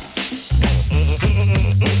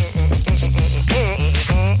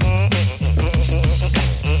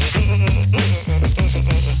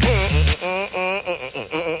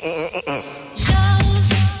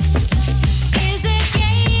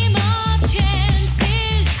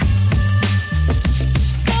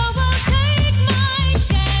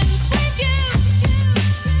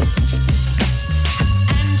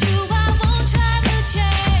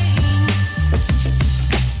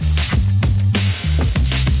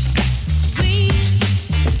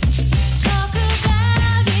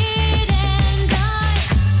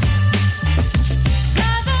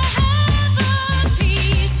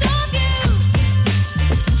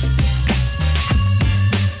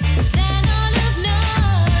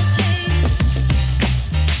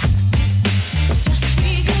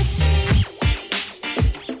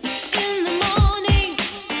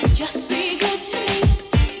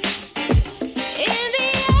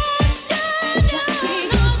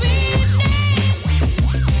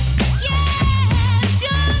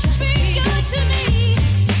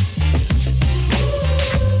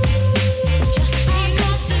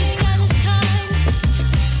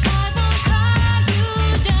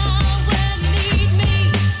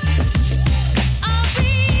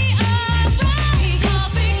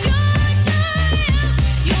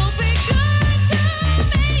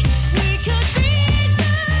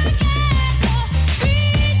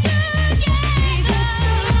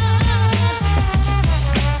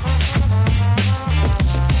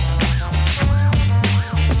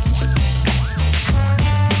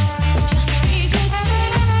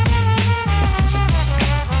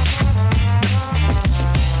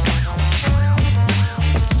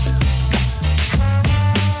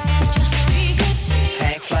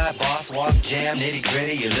 Jam, Nitty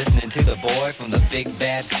Gritty. You're listening to the boy from the big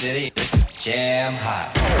bad city. This is Jam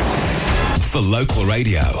Hot. For local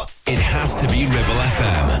radio, it has to be Ribble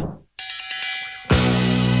FM.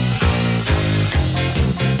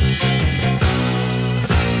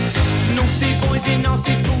 Naughty boys in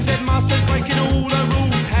nasty schools, headmasters breaking all the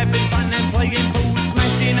rules, having fun and playing fools,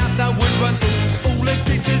 smashing up the woodwork tools. All the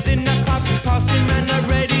teachers in the pub, passing round a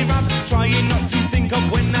ready rub, trying not to think of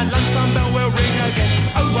when the lunchtime bell will ring again.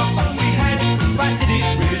 Oh, what fun we had, but did it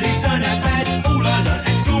really turn out bad? All I learned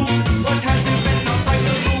at school was how to bend, not break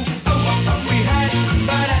the rule. Oh, what fun we had,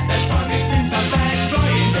 but at the time it seemed so bad,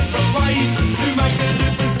 trying different ways to make a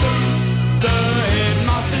difference too. The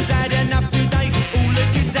headmasters had enough today, all the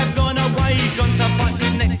kids have gone away, gone to fight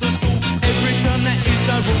with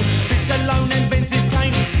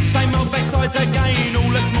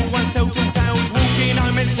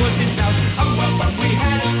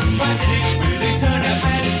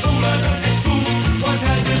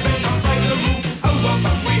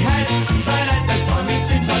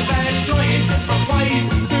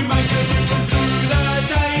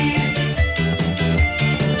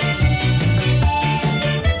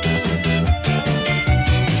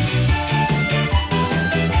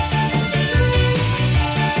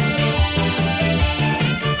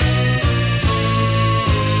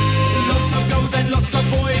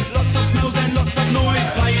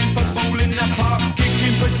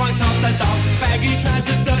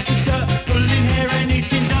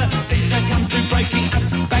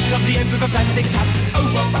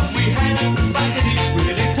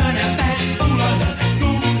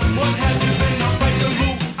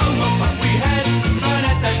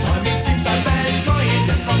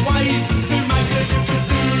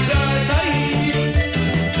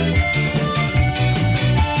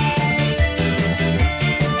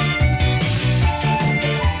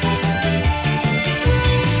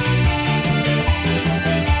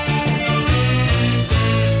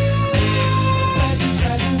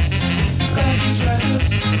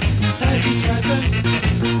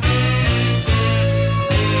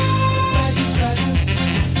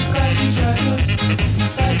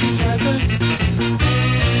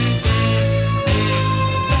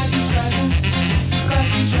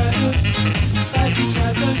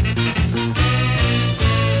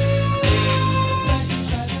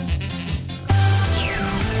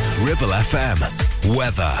Ribble FM.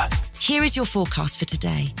 Weather. Here is your forecast for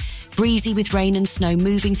today. Breezy with rain and snow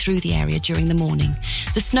moving through the area during the morning.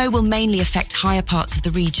 The snow will mainly affect higher parts of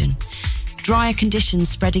the region. Drier conditions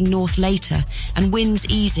spreading north later and winds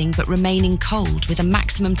easing but remaining cold with a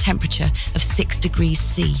maximum temperature of 6 degrees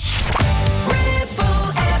C.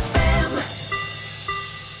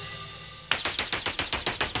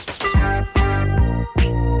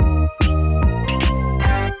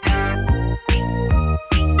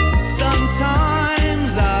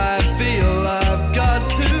 Sometimes I feel I've got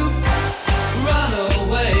to run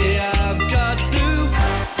away. I've got to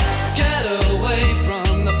get away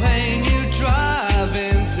from the pain you drive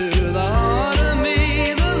into the heart of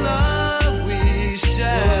me. The love we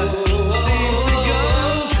share seems to go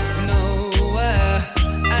nowhere,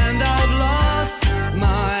 and I've lost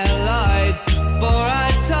my light. For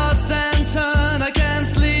I toss and turn, I can't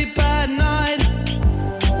sleep at night.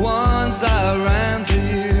 Once I ran to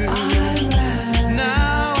you.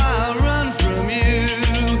 Now I run from you.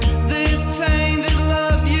 This tainted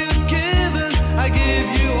love you've given, I give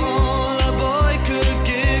you all a boy could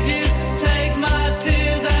give you. Take my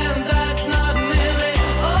tears and that's not nearly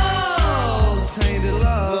all. Tainted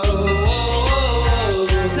love,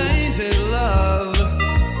 tainted love.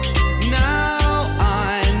 Now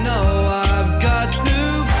I know I've got to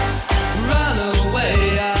run away.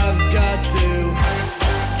 I've got to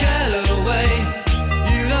get away.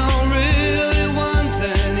 You don't really want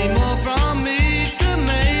any more from me to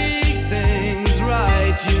make things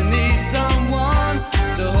right. You need someone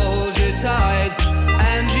to hold you tight,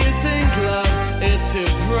 and you think love is to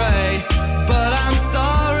pray. But I'm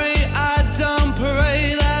sorry, I don't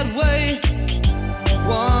pray that way.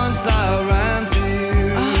 Once I ran to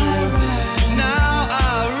you, now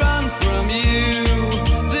I run from you.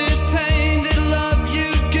 This tainted love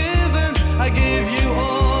you've given, I give you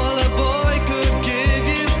all a boy could give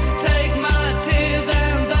you. Take my tears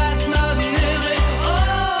and that's not nearly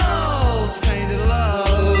all. Tainted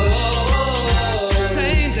love,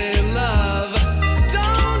 tainted love.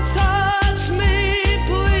 Don't touch me,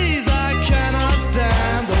 please. I cannot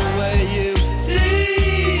stand the way you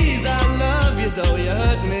tease. I love you though you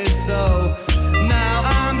hurt me so. Now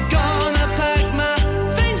I'm gonna pack my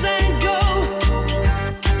things and go.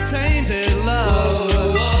 Tainted love,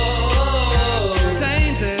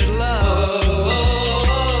 tainted love,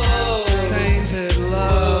 tainted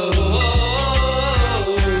love,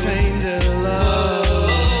 tainted love.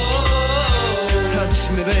 Touch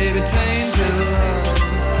me, baby, tainted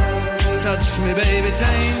love. Touch me, baby,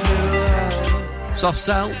 tainted love. Soft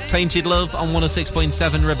Cell, Tainted Love on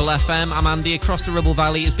 106.7 Ribble FM. I'm Andy. Across the Ribble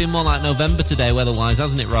Valley, it's been more like November today weather-wise,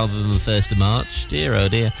 hasn't it, rather than the 1st of March? Dear, oh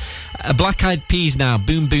dear. Black Eyed Peas now,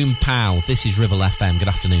 Boom Boom Pow. This is Ribble FM. Good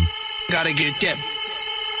afternoon. Gotta get that.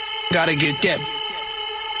 Gotta get that.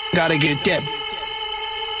 Gotta get that.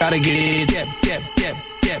 Gotta get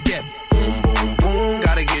that. Boom, boom, boom.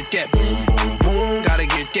 Gotta get that. Boom, boom, boom. Gotta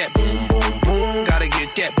get that. Boom, boom, boom. Gotta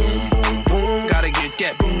get that. Boom, boom, boom. Gotta get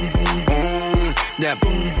that. Boom, boom, boom. That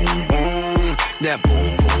boom, boom, boom. That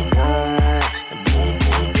boom, boom,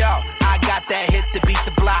 boom. Yo, I got that hit to beat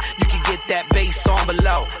the block. You can get that bass on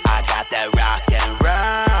below. I got that rock and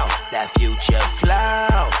roll, that future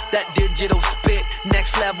flow, that digital spit,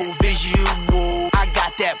 next level visual. I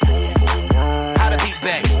got that boom, boom, boom. How to beat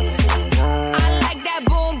bang. I like that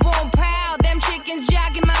boom boom pow. Them chickens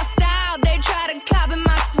jogging my style. They try to copy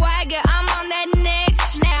my swagger. I'm on that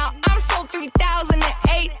next now. I'm sold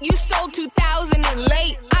 3008. You sold 2000 and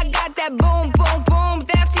late. I got that boom boom boom.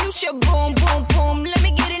 That future boom boom boom. Let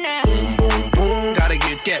me get it now. Boom, boom, boom. Gotta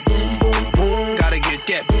get that. Boom, boom, boom. Gotta get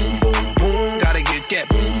that. Boom, boom, boom. Gotta get that.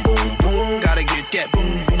 Boom, boom, boom. Gotta get that.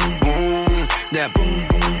 Boom, boom, boom. That boom,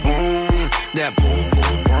 boom, boom. That boom,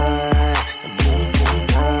 boom, boom.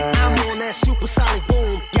 I'm on that supersonic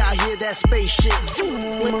boom. Y'all hear that spaceship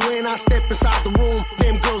zoom. When I step inside the room,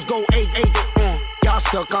 them girls go 8-8. Y'all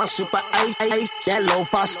stuck on super 8-8. That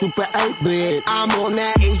lo-fi stupid 8-bit. I'm on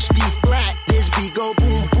that HD flat. This beat go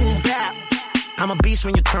boom boom bap. I'm a beast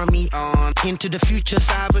when you turn me on. Into the future,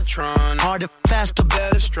 Cybertron. Harder, faster,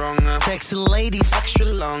 better, stronger. Sexy ladies, extra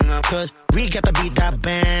longer. Cause we got to beat that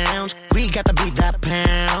bounce. We got to beat that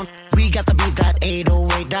pound. We got to beat that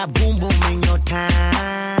 808. That boom boom in your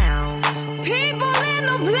town. People in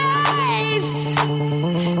the place.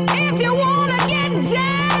 If you wanna get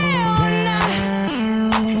down,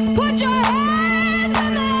 put your hands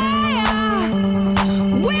in the air.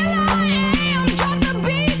 Will I am?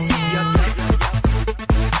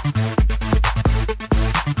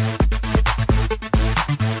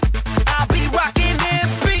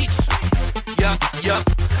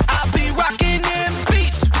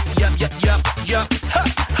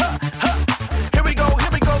 Here we go.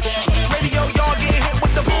 Radio, y'all getting hit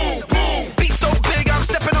with the boom, boom. Beat so big, I'm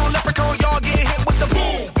stepping on leprechaun. Y'all getting hit with the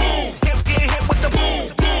boom, boom. Getting hit with the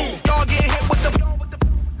boom, boom. Y'all getting hit with the.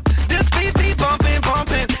 This beat be bumping,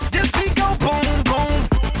 bumping. This beat go boom, boom.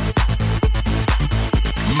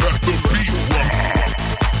 Let the beat rock.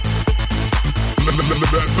 Let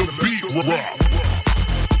the beat rock.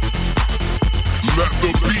 Let the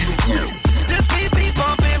beat rock. This beat be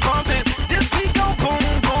bumping, bumping. This beat go boom,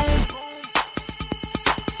 boom.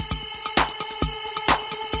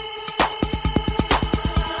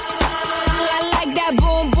 I like that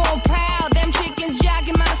boom, boom, pow. Them chickens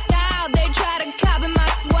jogging my style. They try to copy my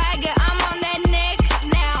swagger. I'm on that next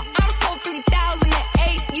now. I'm sold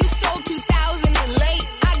 3008. You sold 2000 late.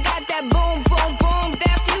 I got that boom, boom, boom.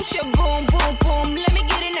 That future boom, boom, boom. Let me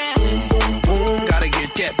get it now. Boom, boom, gotta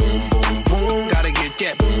get that boom, boom, boom. Gotta get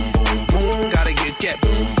that boom, boom, boom. Gotta get that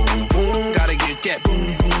boom, boom, boom. Gotta get that boom,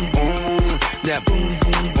 boom, boom. That boom,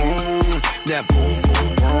 boom, boom. That boom, boom,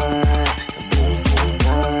 boom. Boom, boom,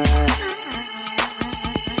 boom.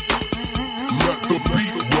 Let the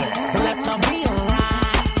beat rock. Let the beat rock.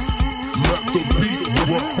 Let the beat rock.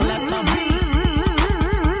 Let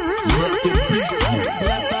the beat.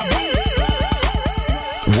 Let the beat rock.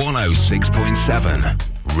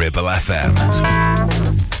 106.7 Ribble FM.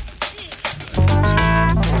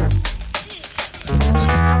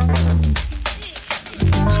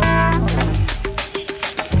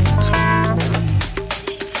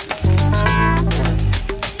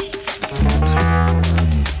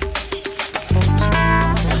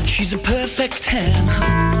 She's a perfect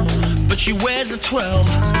 10, but she wears a 12.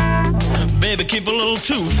 Baby, keep a little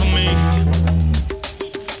 2 for me.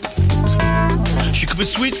 She could be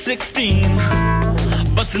sweet 16,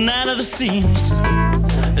 busting out of the seams.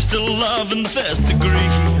 There's still love in the first degree.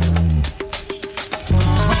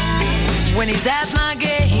 When he's at my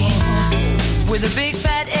game with a big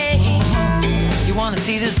fat A, you wanna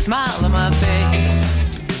see the smile on my face.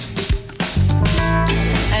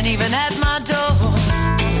 And even at my door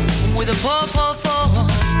with a poor, poor four,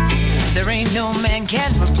 there ain't no man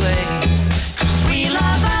can replace. 'Cause we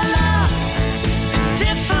love our love in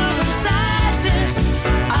different sizes.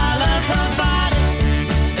 I love her body,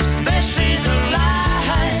 especially the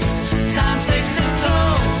lies. Time takes its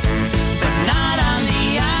toll, but not on the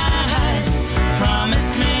eyes. Promise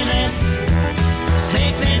me this,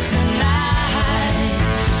 take me tonight.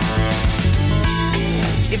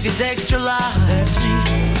 If he's extra large,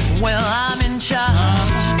 well, I'm in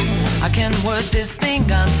charge. I can work this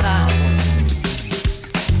thing on top.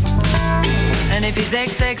 And if he's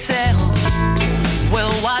XXL,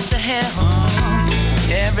 well, what the hell?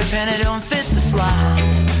 Every penny don't fit the slot.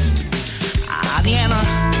 The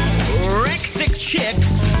anorexic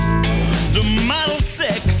chicks, the model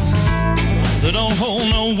 6, they don't hold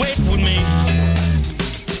no weight with me.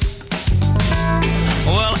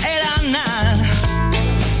 Well, 8 or 9,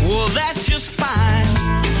 well, that's just fine.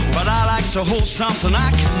 But I like to hold something I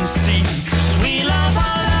can see. 'Cause we love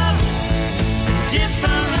our love in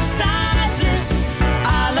different sizes.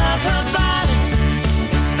 I love her body,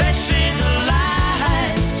 especially the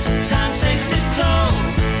lies. Time takes its toll,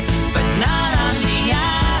 but not on the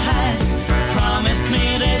eyes. Promise me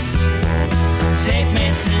this, take me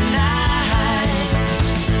tonight.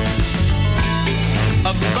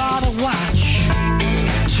 I bought a watch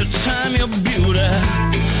to time your beauty,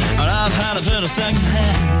 and I've had it at a second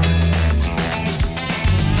hand.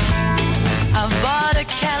 I bought a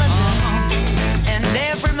calendar, and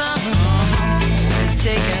every month is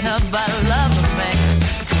taken up by love of man.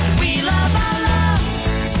 'Cause we love our love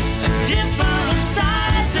in different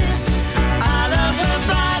sizes. I love her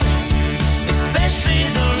body, especially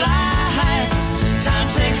the lies. Time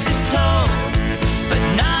takes its toll, but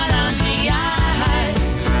not on the eyes.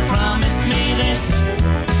 Promise me this,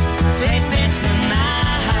 take me tonight.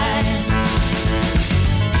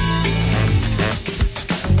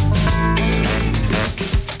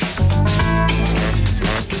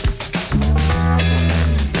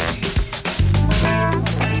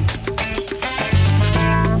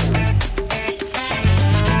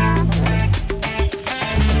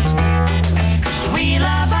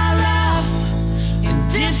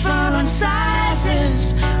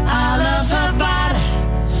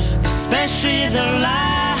 especially the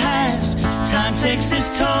lies. Time takes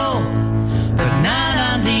its toll, but not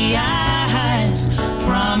on the eyes.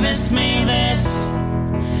 Promise me this,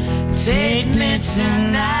 take me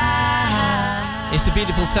tonight. It's a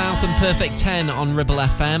beautiful South and perfect 10 on Ribble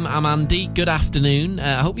FM. I'm Andy. Good afternoon.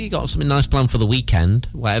 I hope you got something nice planned for the weekend,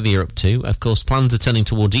 whatever you're up to. Of course, plans are turning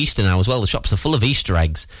towards Easter now as well. The shops are full of Easter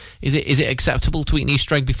eggs. Is it acceptable to eat an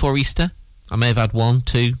Easter egg before Easter? I may have had 1,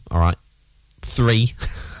 2, all right, 3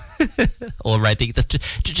 already. They're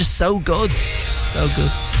just so good. So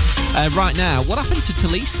good. Right now, what happened to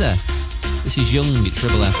Talisa? This is Young at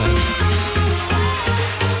Triple FM.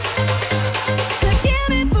 Forgive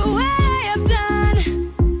me for what I've done,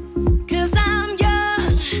 'cause I'm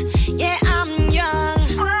young, yeah, I'm young.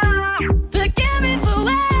 Forgive me for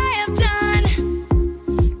what I've done,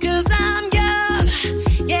 'cause I'm young,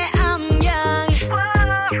 yeah, I'm young.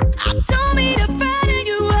 I don't mean to frighten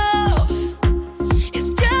you off,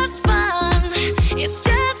 it's just fun, it's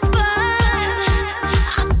just fun.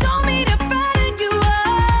 I don't mean to frighten you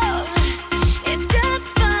off, it's just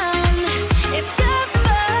fun, it's just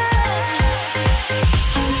fun.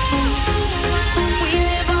 We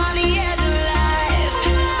live on the edge of life,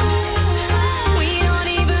 we don't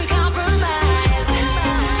even compromise.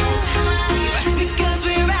 We rush because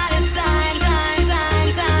we're out of time, time, time,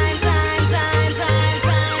 time, time, time, time,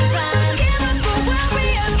 time, time. Give us for what we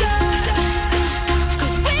have done,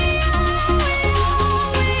 'cause we are.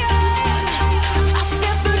 I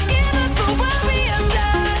said forgive us for what we have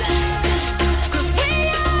done, 'cause we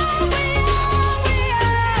are.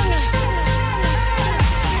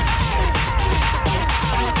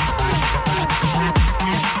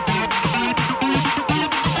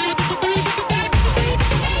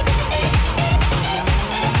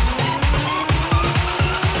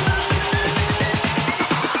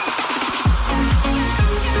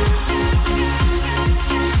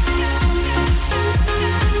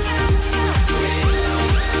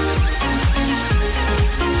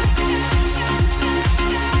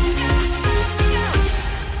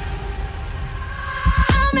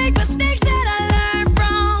 I'll make mistakes that I learn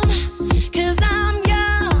from, 'cause I'm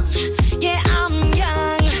young, yeah, I'm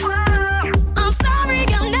young. I'm sorry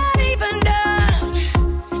I'm not even done,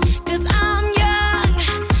 'cause I'm young,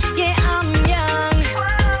 yeah, I'm young.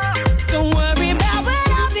 Don't worry about what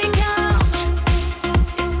I've become,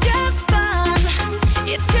 it's just fun,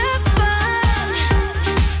 it's just fun.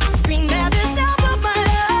 I scream at the top of my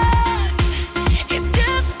lungs, it's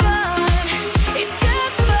just fun, it's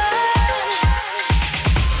just fun.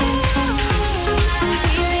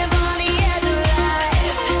 We live on the edge of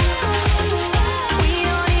life, we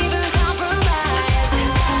don't even compromise.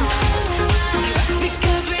 We rush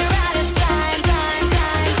because we're out of time, time,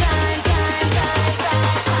 time, time, time,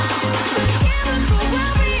 time, time. Give us for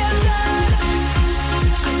what we have done,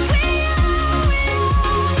 'cause we are.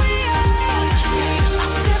 I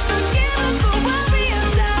said forgive us for what we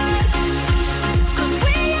have done, 'cause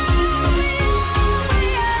we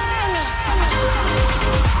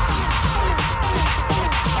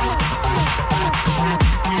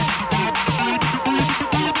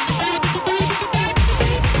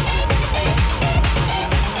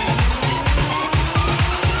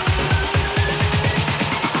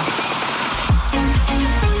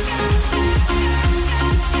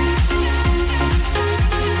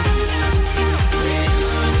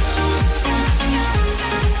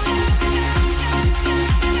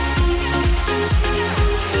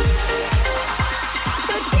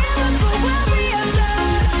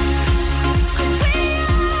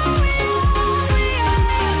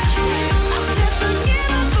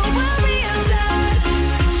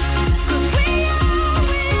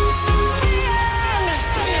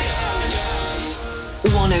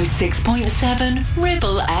 .7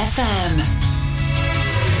 Ribble FM.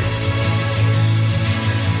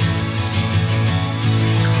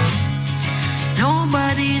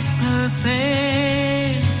 Nobody's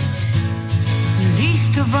perfect,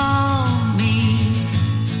 least of all me.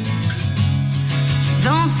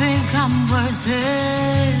 Don't think I'm worth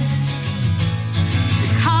it.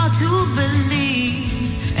 It's hard to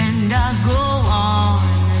believe, and I go on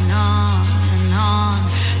and on and on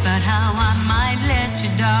about how I might let you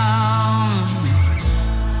down.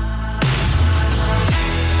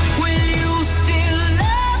 Will you still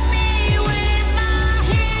love me with my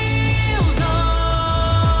heels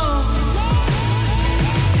off?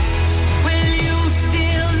 Will you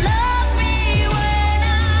still love me when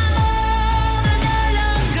I'm old and no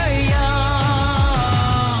longer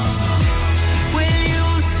young? Will you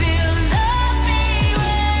still love me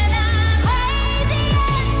when I'm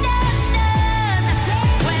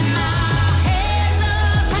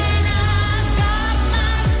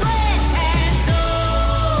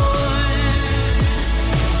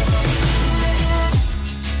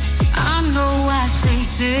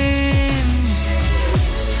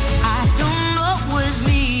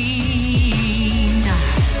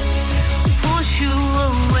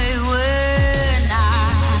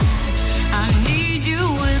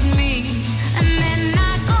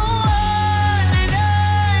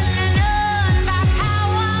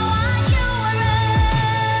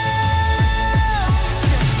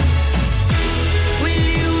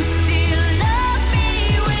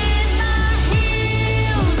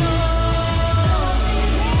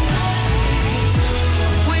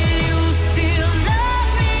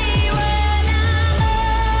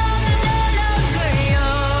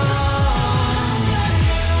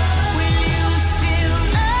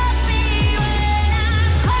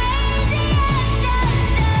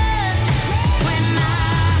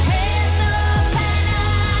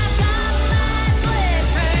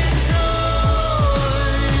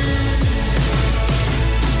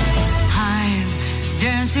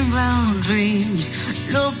dreams,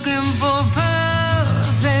 looking for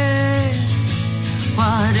perfect.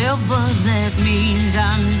 Whatever that means,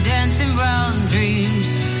 I'm dancing round dreams,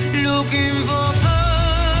 looking for perfect.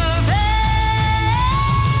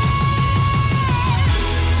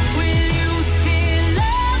 Will you still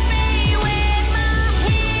love me with my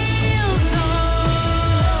heels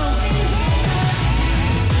off?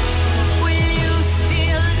 Will you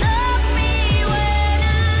still love me when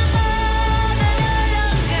I'm old and no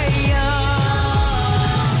longer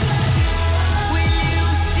young? Will you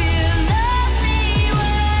still love me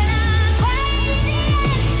when I'm crazy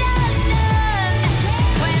and undone?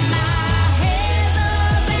 When my head's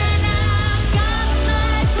up and I've got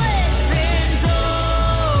my sweatpants on.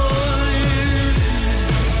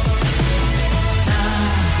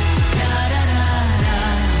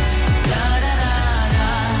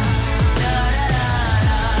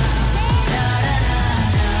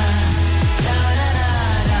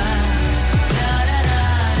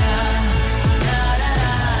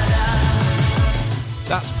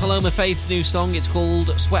 That's Paloma Faith's new song. It's called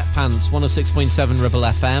Sweatpants, 106.7 Ribble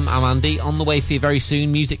FM. I'm Andy. On the way for you very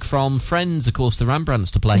soon, music from Friends, of course, the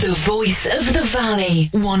Rembrandts to play. The voice of the valley,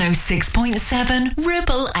 106.7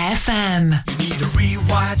 Ribble FM. You need a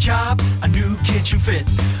rewire job, a new kitchen fit,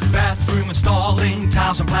 bathroom installing,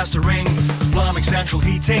 tiles and plastering, plumbing, central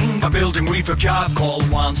heating, a building refurb job. Call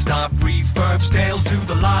One Stop Refurbs, Dale to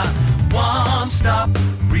the lot. One Stop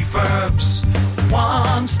Refurbs.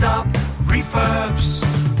 One Stop Refurbs.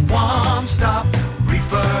 One Stop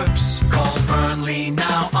Refurbs. Call Burnley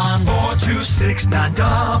now on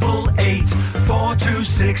 426-988.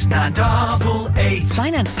 426-988.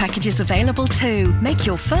 Finance packages available too. Make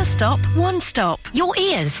your first stop One Stop. Your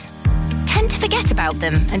ears. Tend to forget about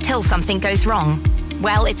them until something goes wrong.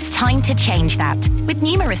 Well, it's time to change that. With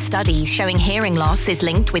numerous studies showing hearing loss is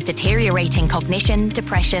linked with deteriorating cognition,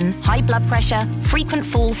 depression, high blood pressure, frequent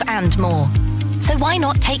falls and more. So why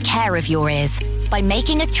not take care of your ears by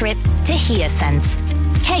making a trip to HearSense?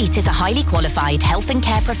 Kate is a highly qualified health and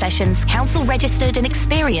care professions, council registered and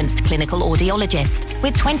experienced clinical audiologist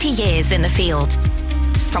with 20 years in the field.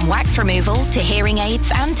 From wax removal to hearing aids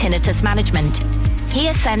and tinnitus management,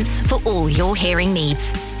 HearSense for all your hearing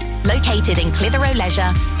needs. Located in Clitheroe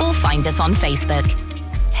Leisure or find us on Facebook.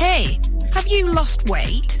 Hey, have you lost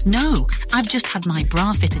weight? No, I've just had my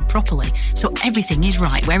bra fitted properly, so everything is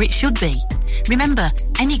right where it should be. Remember,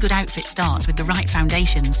 any good outfit starts with the right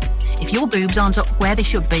foundations. If your boobs aren't up where they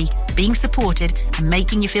should be, being supported and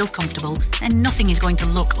making you feel comfortable, then nothing is going to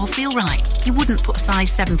look or feel right. You wouldn't put a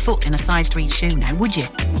size 7 foot in a size 3 shoe now, would you?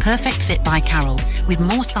 Perfect Fit by Carol, with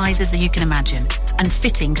more sizes than you can imagine, and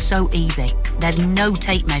fitting so easy. There's no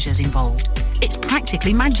tape measures involved. It's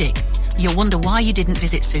practically magic. You'll wonder why you didn't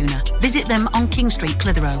visit sooner. Visit them on King Street,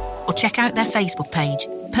 Clitheroe, or check out their Facebook page.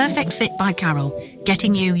 Perfect Fit by Carol,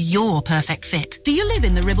 getting you your perfect fit. Do you live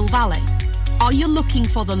in the Ribble Valley? Are you looking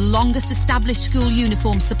for the longest established school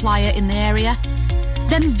uniform supplier in the area?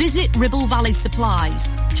 Then visit Ribble Valley Supplies,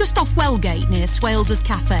 just off Wellgate near Swales's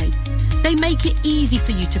Cafe. They make it easy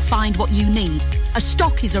for you to find what you need, as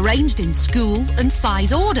stock is arranged in school and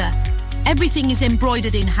size order. Everything is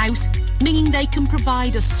embroidered in-house, meaning they can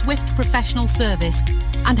provide a swift professional service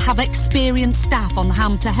and have experienced staff on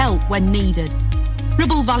hand to help when needed.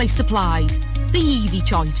 Ribble Valley Supplies, the easy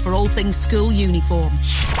choice for all things school uniform.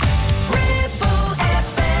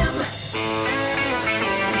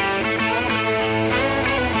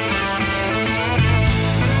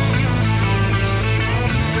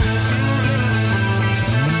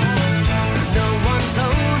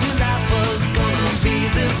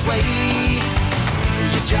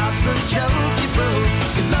 Job's a joke, you broke,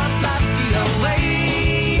 your love life's the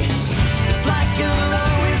away. It's like you're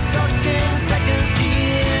always stuck in second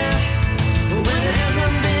gear, when it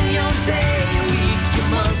hasn't been your day, your week, your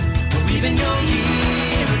month, or even your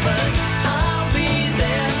year. But I'll be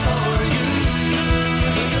there for you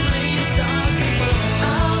when the rain starts to fall.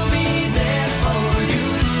 I'll be there for you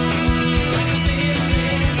like I've been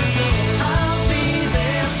there before. I'll be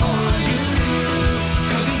there for you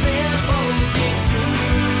 'cause you're there for me too.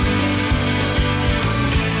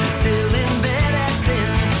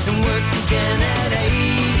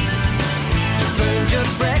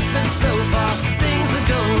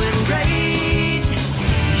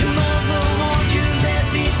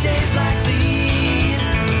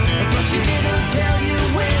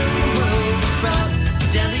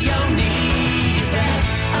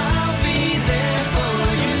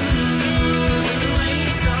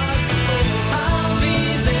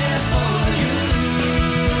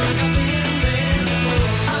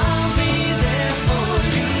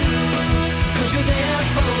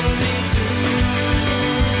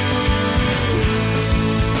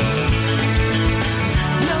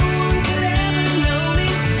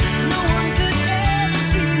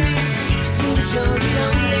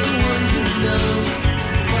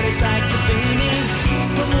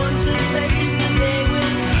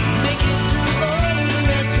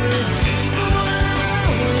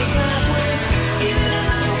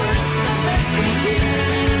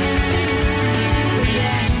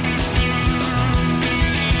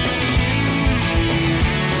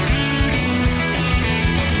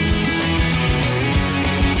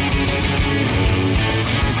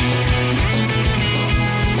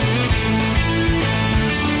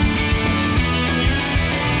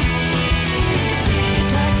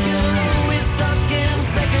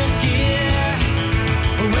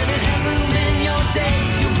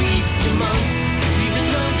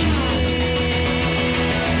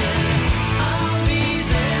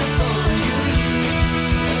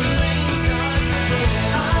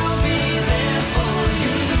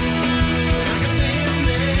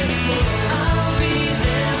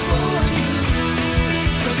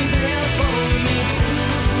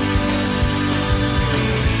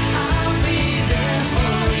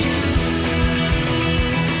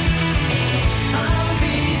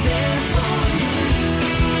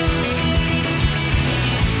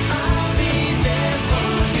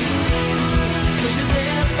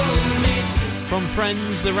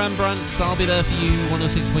 friends, the Rembrandts. I'll be there for you,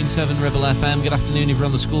 106.7 Ribble FM. Good afternoon if you're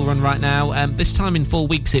on the school run right now. This time in 4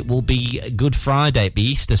 weeks it will be Good Friday, it'll be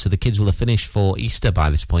Easter, so the kids will have finished for Easter by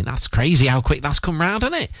this point. That's crazy how quick that's come round,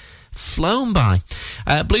 hasn't it? Flown by.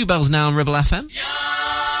 Bluebells now on Ribble FM. Young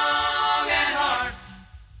at heart.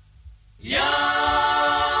 Young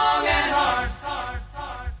at heart.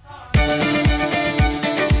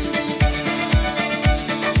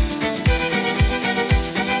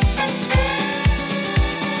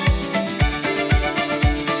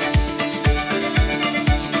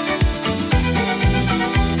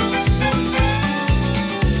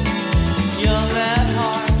 Young at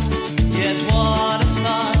heart, yet what a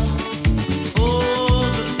smile.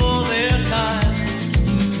 Fools before their time.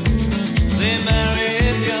 They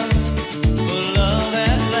married young for love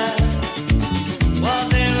at last. Was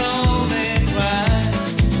their only crime.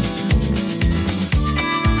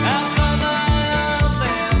 How come I love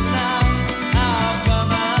them now? How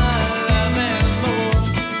come I love them more?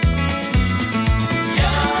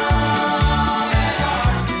 Young at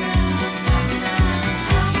heart.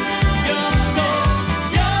 You're so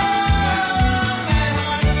young at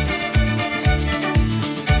heart.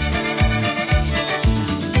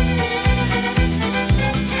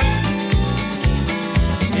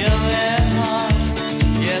 Young at heart,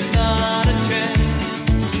 yet not a chance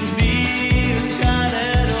to be a child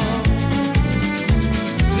at all.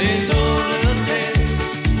 They told us tales,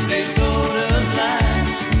 they told us lies.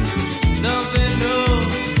 Nothing new,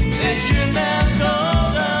 they shouldn't have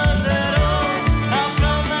told us at all. How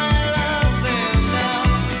come I love them now?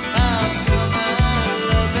 How come I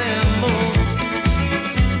love them more?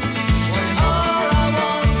 When all I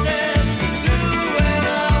wanted to do when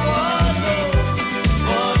I was old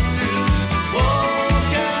was to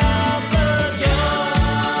walk out the young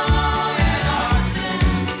at heart.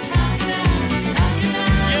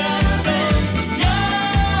 You're so young at heart. You're so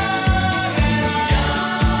young at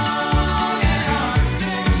heart.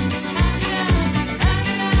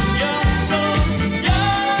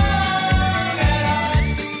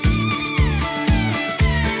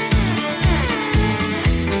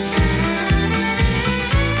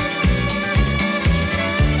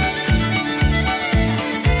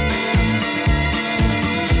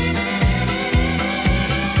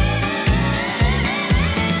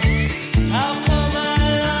 How come I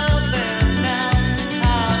love them now?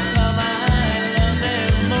 How come I love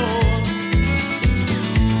them more?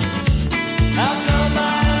 How come I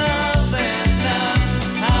love them now?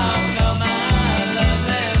 How come I love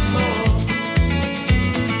them more?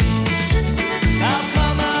 How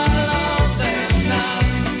come I love them now?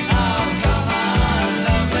 How come I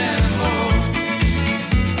love them more?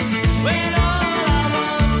 When all I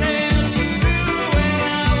wanted to do when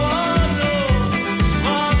I was old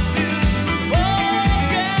was to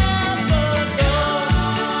walk out the door.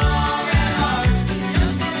 Young at heart,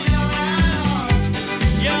 you're so young at heart.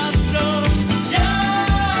 You're so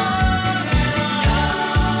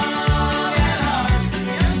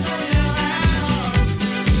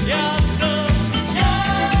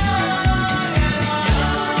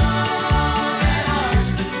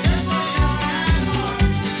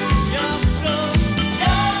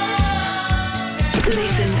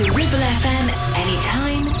Listen to Ribble FM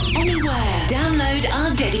anytime, anywhere. Download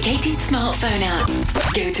our dedicated smartphone app.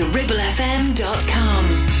 Go to ribblefm.com.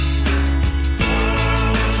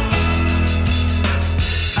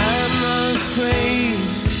 I'm not afraid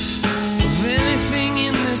of anything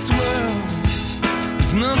in this world.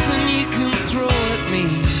 There's nothing you can throw at me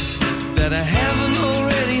that I haven't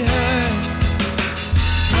already heard.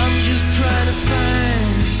 I'm just trying to find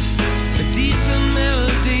a decent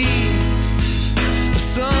melody, a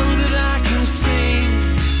song that I can sing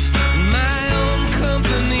in my own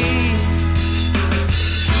company.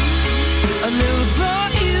 I never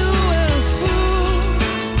thought you were a fool,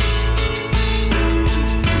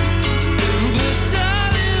 but I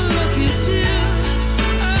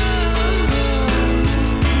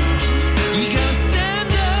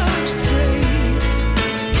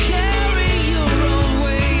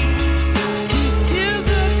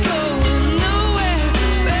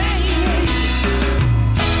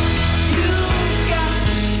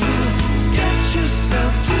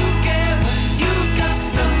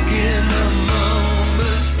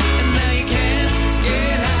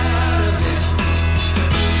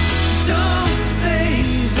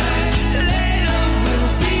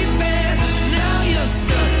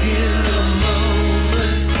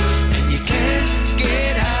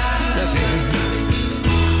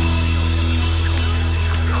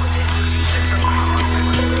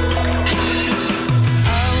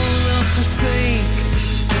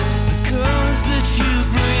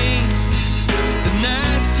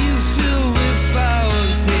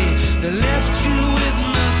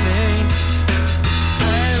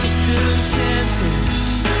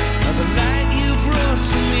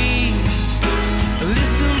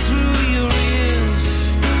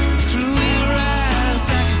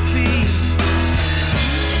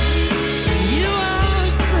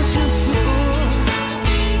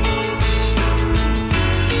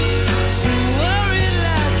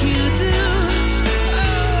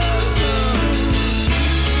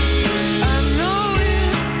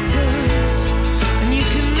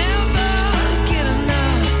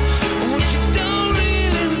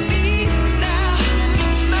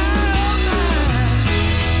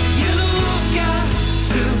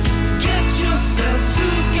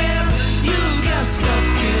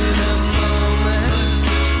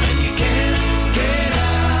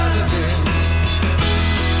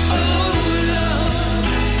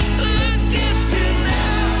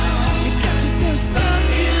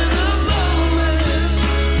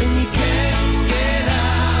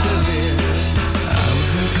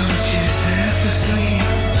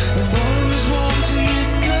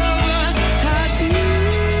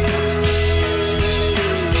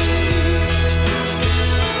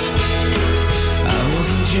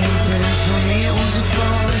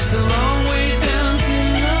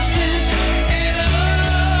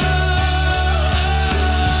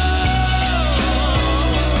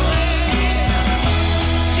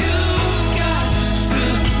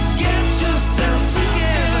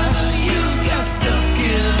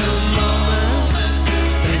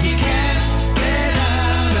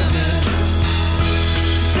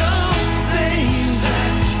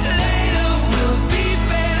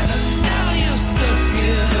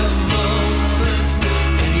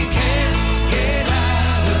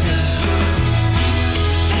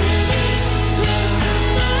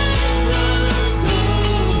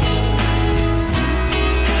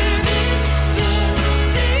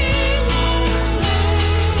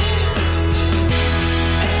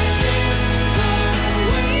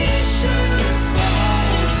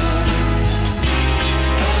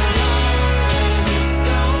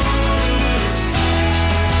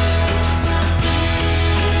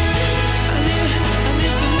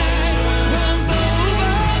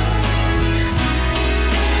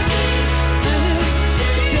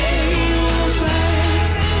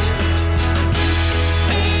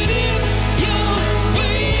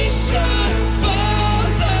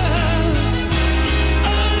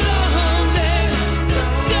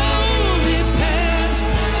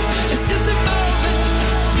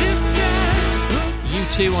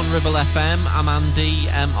 2 on Ribble FM. I'm Andy.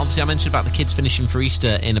 Obviously, I mentioned about the kids finishing for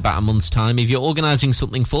Easter in about a month's time. If you're organising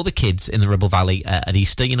something for the kids in the Ribble Valley at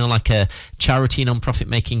Easter, you know, like a charity, non-profit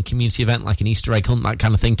making community event, like an Easter egg hunt, that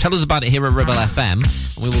kind of thing, tell us about it here at Ribble FM,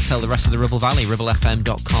 and we will tell the rest of the Ribble Valley,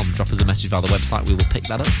 ribblefm.com. Drop us a message via the website, we will pick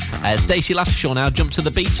that up. Stacey Lassershaw now, Jump to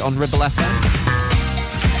the Beat on Ribble FM.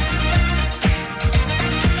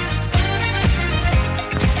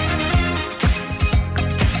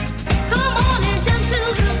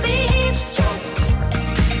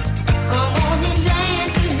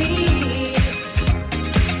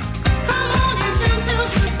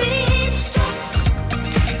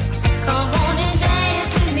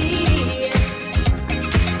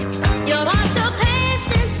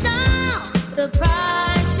 The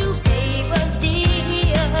price you pay was dear.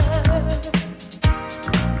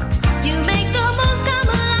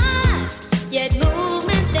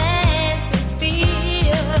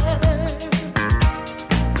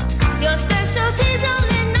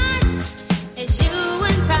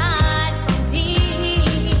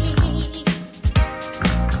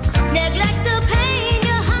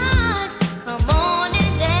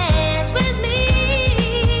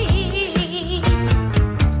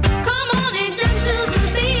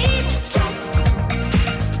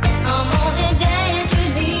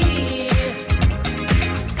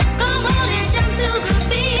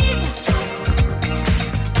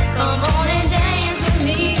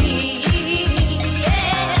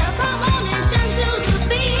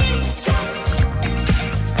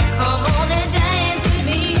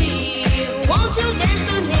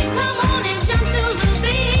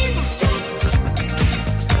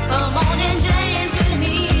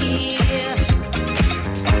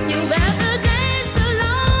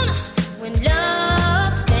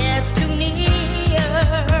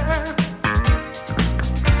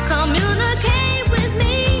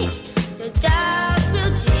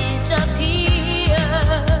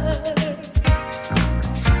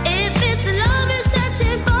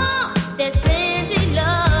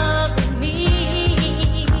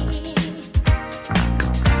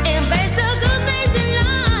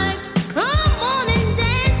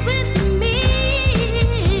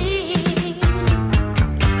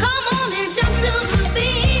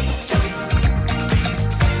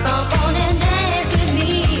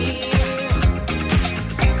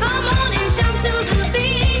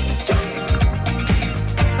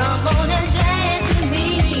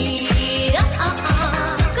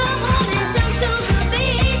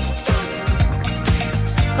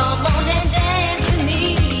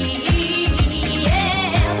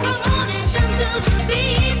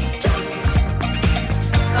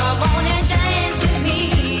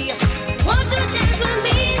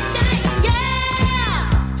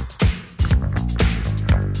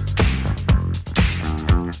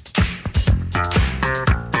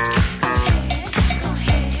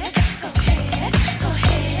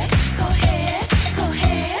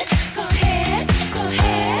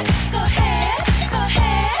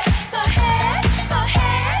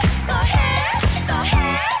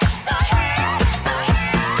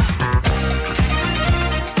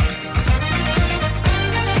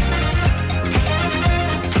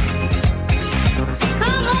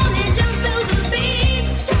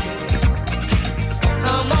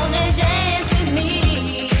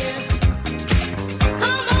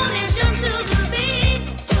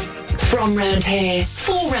 From round here,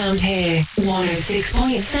 for round here,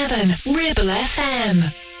 106.7 Ribble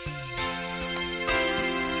FM.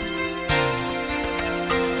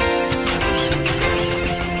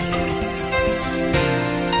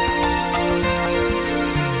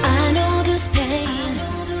 I know this pain.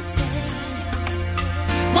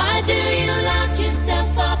 Why do you lock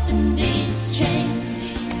yourself up in these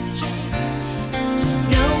chains?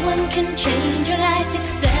 No one can change your life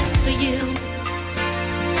except for you.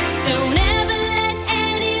 Don't ever let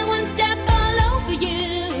anyone step all over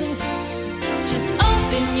you. Just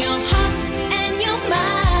open your heart and your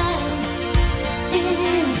mind.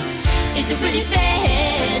 Is it really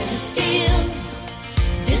fair to feel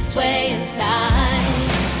this way inside?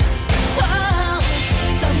 Whoa.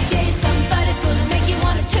 Someday somebody's gonna make you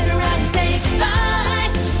wanna turn around and say goodbye.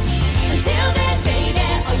 Until then, baby,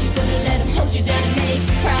 are you gonna let them hold you down and make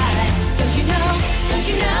you cry? Don't you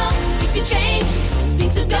know, things will change,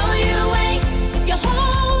 things will go your way if you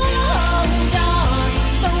hold on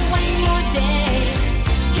for one more day.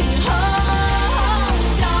 Can you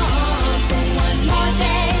hold on for one more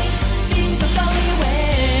day? Things will go your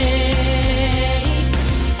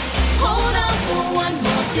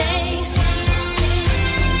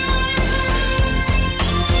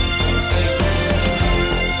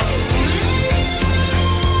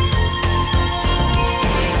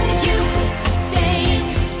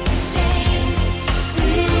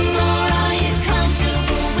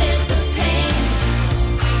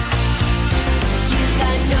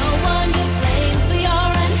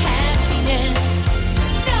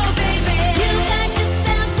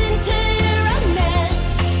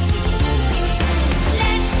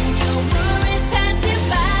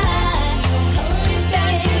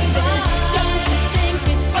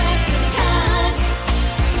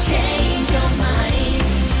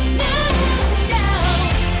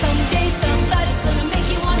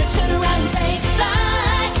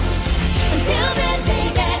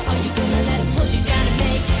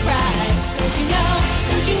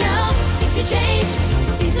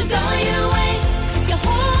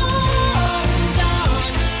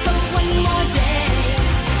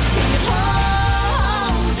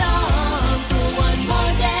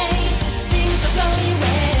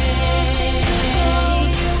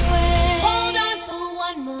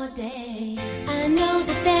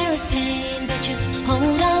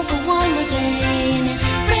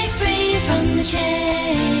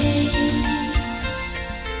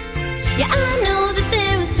Yeah, I know that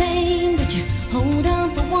there is pain, but you hold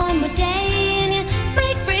on for one more day and you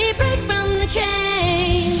break free, break from the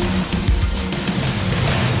chain.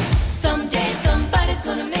 Someday somebody's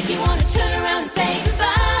gonna make you wanna turn around and say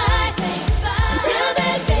goodbye. Until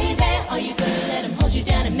then, baby, are you gonna let him hold you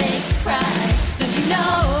down and make you cry? Don't you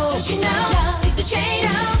know things will change,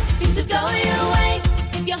 things will go your way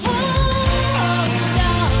if you hold on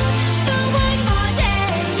for one more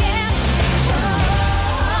day, yeah.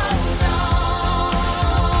 Hold on.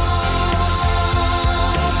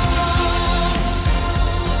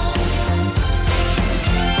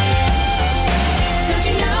 Don't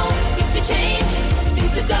you know things will change,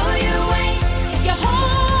 things will go your way if you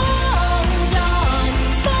hold on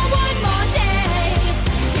for one more day.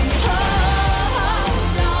 Can you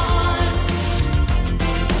hold on?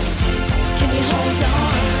 Can you hold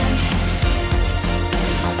on?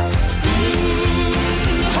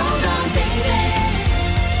 Can you hold on, baby?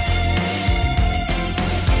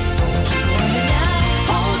 Just one night,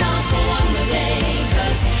 hold on for one more day,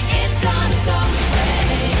 'cause it's gonna go away.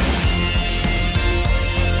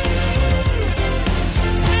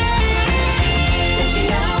 Don't you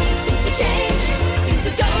know things will change, things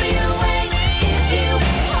will go your way if you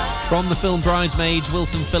hold. From the film Bridesmaids,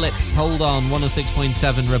 Wilson Phillips, Hold On,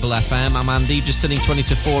 106.7 Ribble FM. I'm Andy, just turning 20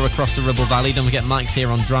 to 4 across the Ribble Valley. Don't forget Mike's here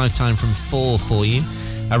on drive time from 4 for you.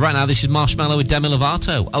 Right now, this is Marshmallow with Demi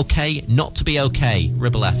Lovato. Okay, not to be okay.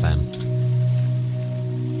 Ribble FM.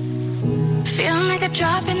 Feeling like a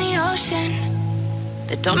drop in the ocean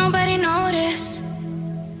that don't nobody notice.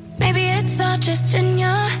 Maybe it's all just in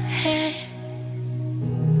your head.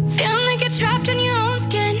 Feeling like you're trapped in your own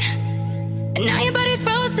skin, and now your body's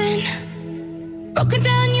frozen. Broken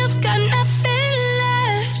down, you've got nothing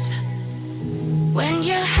left. When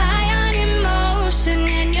you're high on emotion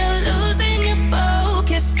and you're losing your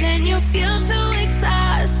focus and you feel too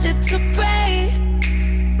exhausted to pray.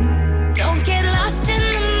 Don't get lost in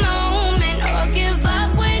the moment or give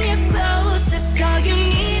up when you're closest. All you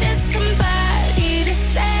need is somebody to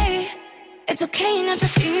say it's okay not to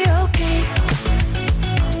be okay.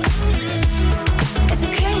 It's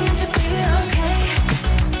okay not to be okay.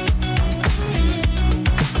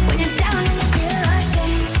 When you're down and you feel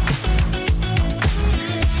ashamed,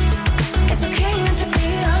 it's okay not to be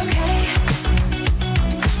okay.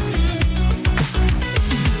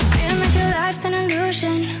 Feeling like your life's an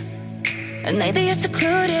illusion, and lately you're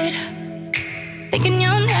secluded, thinking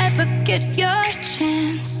you'll never get your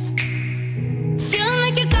chance. Feeling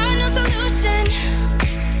like you got no solution,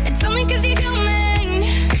 it's only 'cause you're human.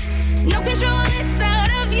 No control, it's out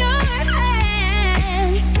of your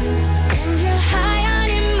hands. When you're high on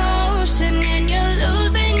emotion and you're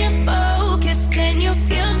losing your focus and you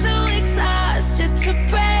feel too exhausted to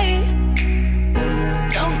pray.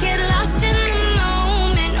 Don't get lost in the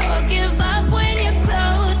moment or give up when you're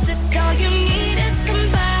closest. All you need is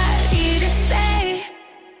somebody to say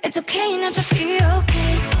it's okay not to be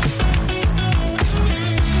okay.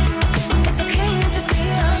 It's okay not to be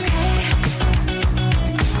okay.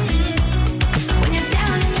 When you're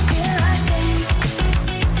down and you feel ashamed,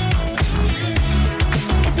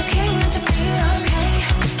 it's okay not to be okay.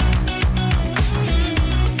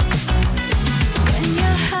 When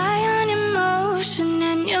you're high on emotion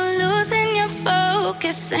and you're losing your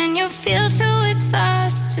focus and you feel too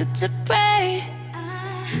exhausted to pray.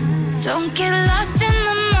 Don't get lost in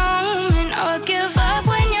the moment or give up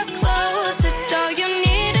when you're closest. All you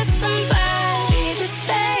need is somebody to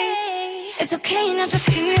say it's okay not to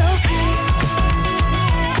be okay.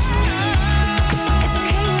 It's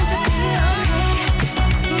okay not to be okay.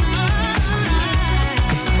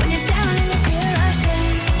 When you're down and you feel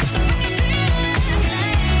ashamed,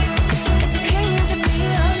 it's okay not to be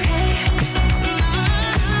okay.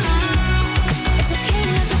 It's okay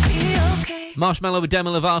not to be okay. Marshmallow with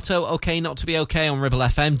Demi Lovato, Okay Not to Be Okay on Ribble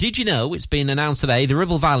FM. Did you know it's been announced today, the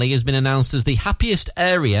Ribble Valley has been announced as the happiest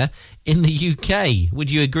area in the UK?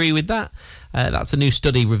 Would you agree with that? That's a new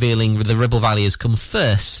study revealing the Ribble Valley has come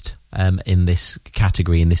first in this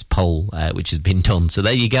category, in this poll, which has been done. So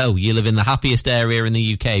there you go. You live in the happiest area in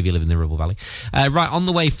the UK if you live in the Ribble Valley. Right, on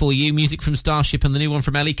the way for you, music from Starship and the new one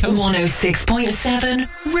from Ellie Coast. 106.7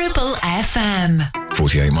 Ribble FM.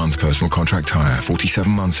 48 months personal contract hire, 47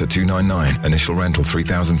 months at $299. Initial rental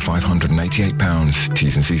 £3,588.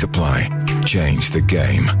 T's and C's apply. Change the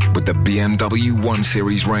game with the BMW 1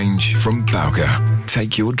 Series range from Bowker.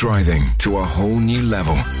 Take your driving to a whole new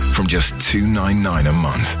level from just $299 a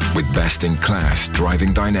month with best-in-class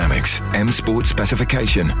driving dynamics, M Sport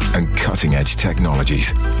specification and cutting-edge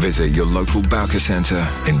technologies. Visit your local Bowker Centre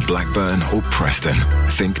in Blackburn or Preston.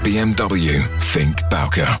 Think BMW. Think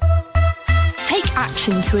Bowker. Take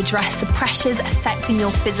action to address the pressures affecting your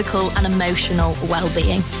physical and emotional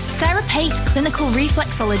well-being. Sarah Pate Clinical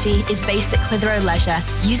Reflexology is based at Clitheroe Leisure.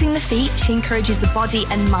 Using the feet, she encourages the body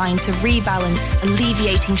and mind to rebalance,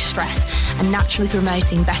 alleviating stress and naturally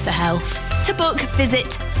promoting better health. To book,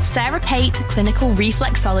 visit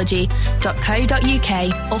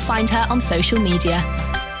sarahpateklinicalreflexology.co.uk or find her on social media.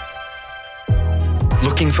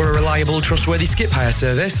 Looking for a reliable, trustworthy skip hire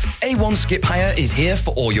service? A1 Skip Hire is here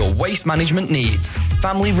for all your waste management needs.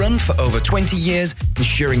 Family run for over 20 years,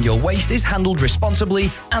 ensuring your waste is handled responsibly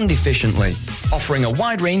and efficiently. Offering a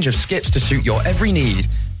wide range of skips to suit your every need,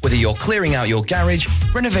 whether you're clearing out your garage,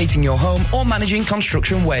 renovating your home, or managing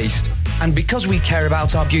construction waste. And because we care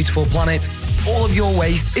about our beautiful planet, all of your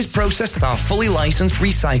waste is processed at our fully licensed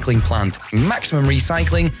recycling plant, maximum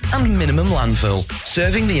recycling and minimum landfill,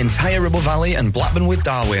 serving the entire Ribble Valley and Blackburn with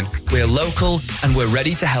Darwen. We're local and we're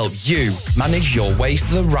ready to help you manage your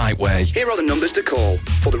waste the right way. Here are the numbers to call.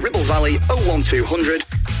 For the Ribble Valley, 01200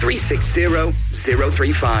 360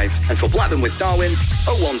 035. And for Blackburn with Darwen,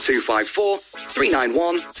 01254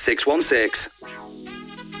 391 616.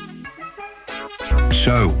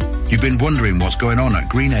 So, you've been wondering what's going on at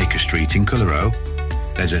Greenacre Street in Clitheroe?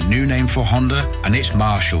 There's a new name for Honda, and it's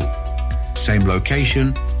Marshall. Same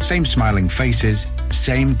location, same smiling faces,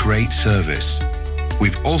 same great service.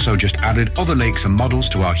 We've also just added other lakes and models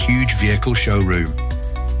to our huge vehicle showroom.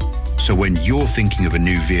 So when you're thinking of a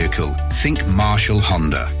new vehicle, think Marshall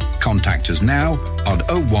Honda. Contact us now on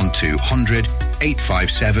 01200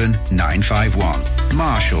 857 951.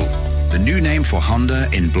 Marshall, the new name for Honda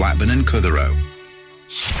in Blackburn and Clitheroe.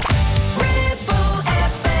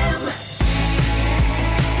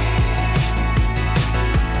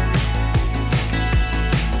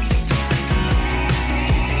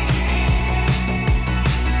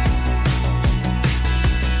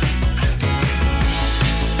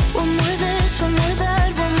 One more this, one more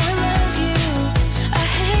that, one more love you. I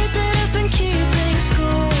hate that I've been keeping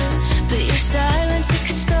score, but your silence, it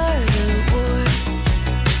could start a war.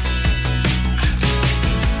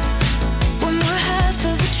 One more half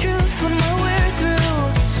of the truth, one more we're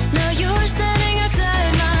through. Now you're standing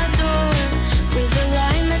outside my door with a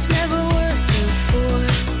line that's never worked before.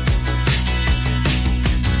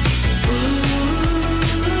 Ooh,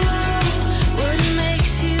 what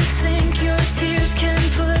makes you think your tears can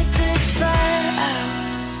put this fire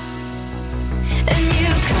out? And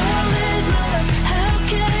you call it love. How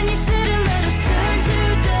can you sit and let us turn to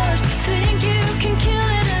dust? Think you can kill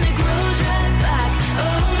it and it grows right back.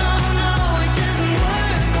 Oh no, no, it doesn't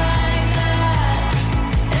work like that.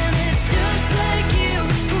 And it's just like you,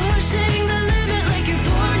 pushing the limit like you're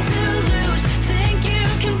born to lose. Think you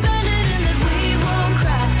can bend it and that we won't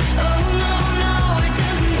crack. Oh no, no, it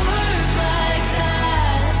doesn't work like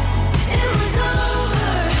that. It was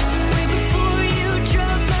over way before you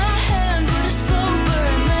dropped my hand. But a slow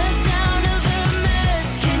burn, let down of a mess.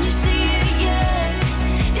 Can you see it yet?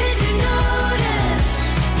 Did you notice?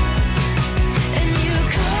 And you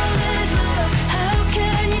call it love. How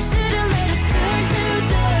can you sit and let us turn to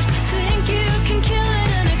dust? Think you can kill it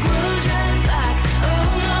and it grows right back. Oh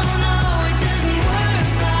no, no, it doesn't work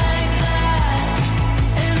like that.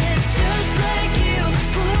 And it's just like you,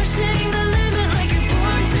 pushing the limit like you're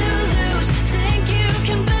born to lose. Think you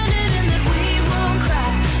can bend it and that we won't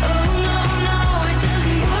crack. Oh no, no, it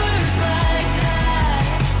doesn't work like that.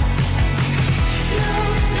 No,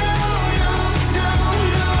 no, no, no,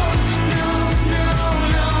 no, no, no,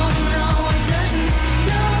 no, no, it doesn't.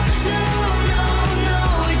 No, no, no, no,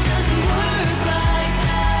 it doesn't work like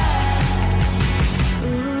that.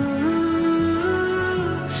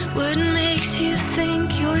 Ooh, what makes you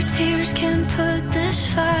think your tears can put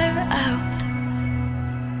this fire out?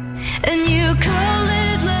 And you call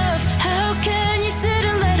it love. How can you sit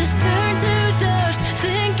and let us turn to dust?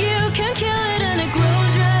 Think you can kill it and it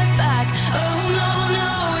grows right back. Oh no,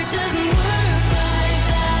 no, it doesn't work like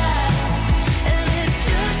that. And it's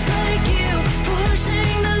just like you,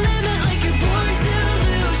 pushing the limit like you're born to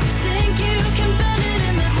lose. Think you can bend it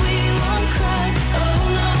and that we won't cry. Oh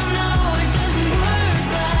no, no, it doesn't work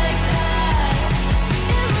like that.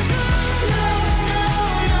 It was no, no, no,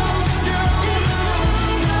 no, no,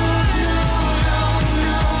 no, no,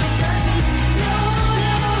 no, it doesn't. No,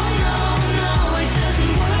 no, no, no, it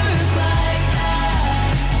doesn't work like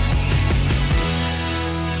that.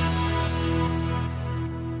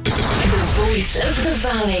 The voice of the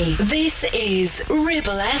valley. This is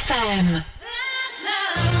Ribble FM.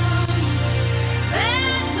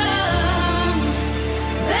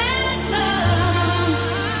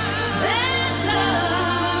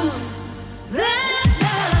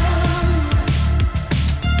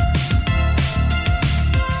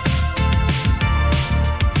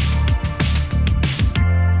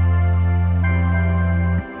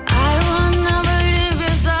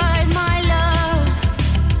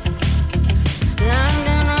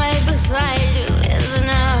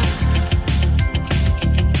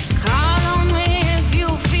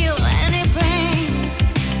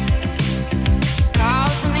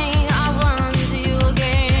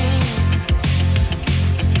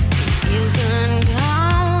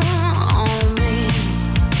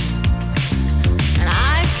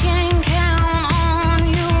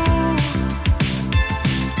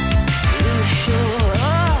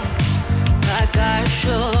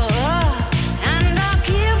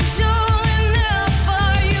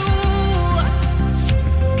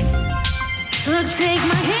 take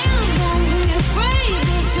my hand, won't be afraid.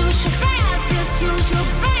 It's too fast, it's too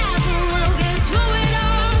fast, and we'll get through it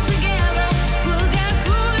all together. We'll get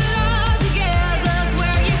through it all together.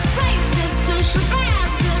 Swear you're safe. It's too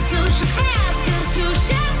fast, it's too fast, it's too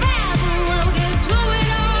fast, and we'll get through it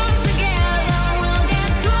all together. We'll get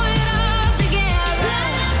through it all together.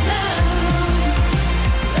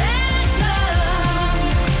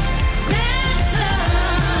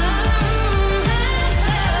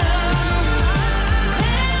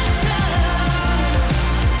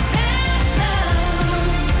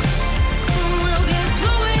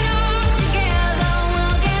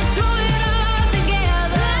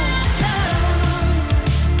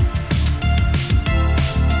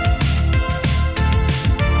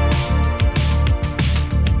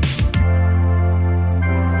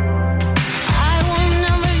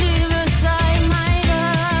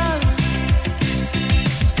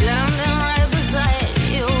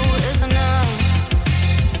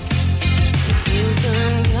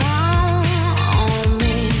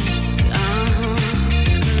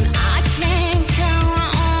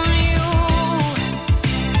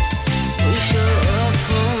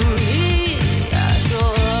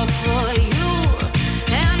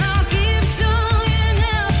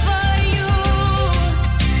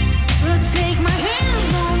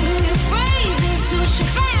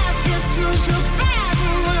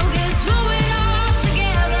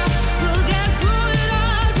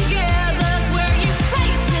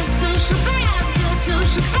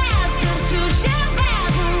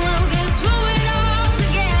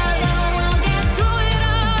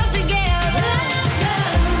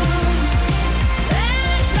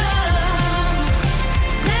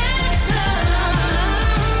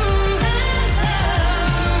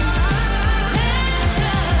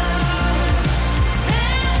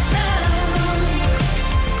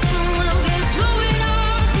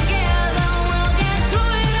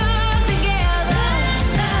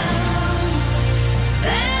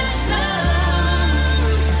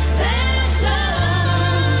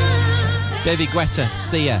 David Guetta,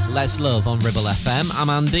 Sia, Let's Love on Ribble FM. I'm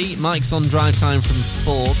Andy. Mike's on drive time from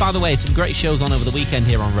 4. By the way, some great shows on over the weekend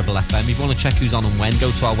here on Ribble FM. If you want to check who's on and when,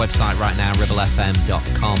 go to our website right now,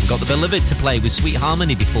 ribblefm.com. Got the Beloved to play with Sweet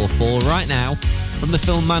Harmony before 4 right now. From the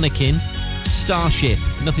film Mannequin, Starship.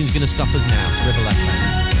 Nothing's going to stop us now. Ribble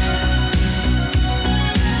FM.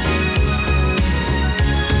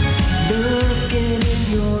 Looking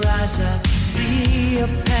in your eyes, I see a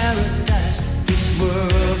paradise. This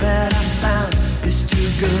world that I found is too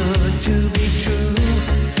good to be true.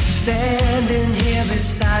 Standing here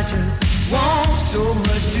beside you, want so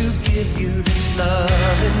much to give you this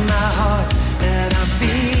love in my heart that I'm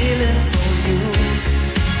feeling for you.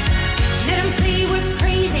 Let 'em say we're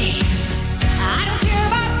crazy. I don't care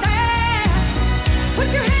about that. Put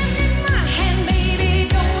your hand in my hand, baby.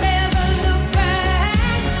 Don't ever look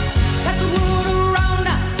back. Let the world around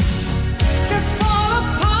us just fall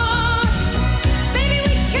apart. Baby,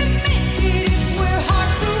 we can make it if we're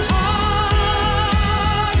heart to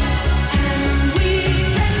heart. And we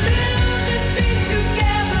can build this dream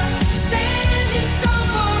together. Standing strong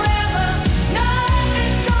forever.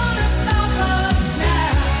 Nothing's gonna stop us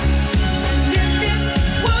now. And if it's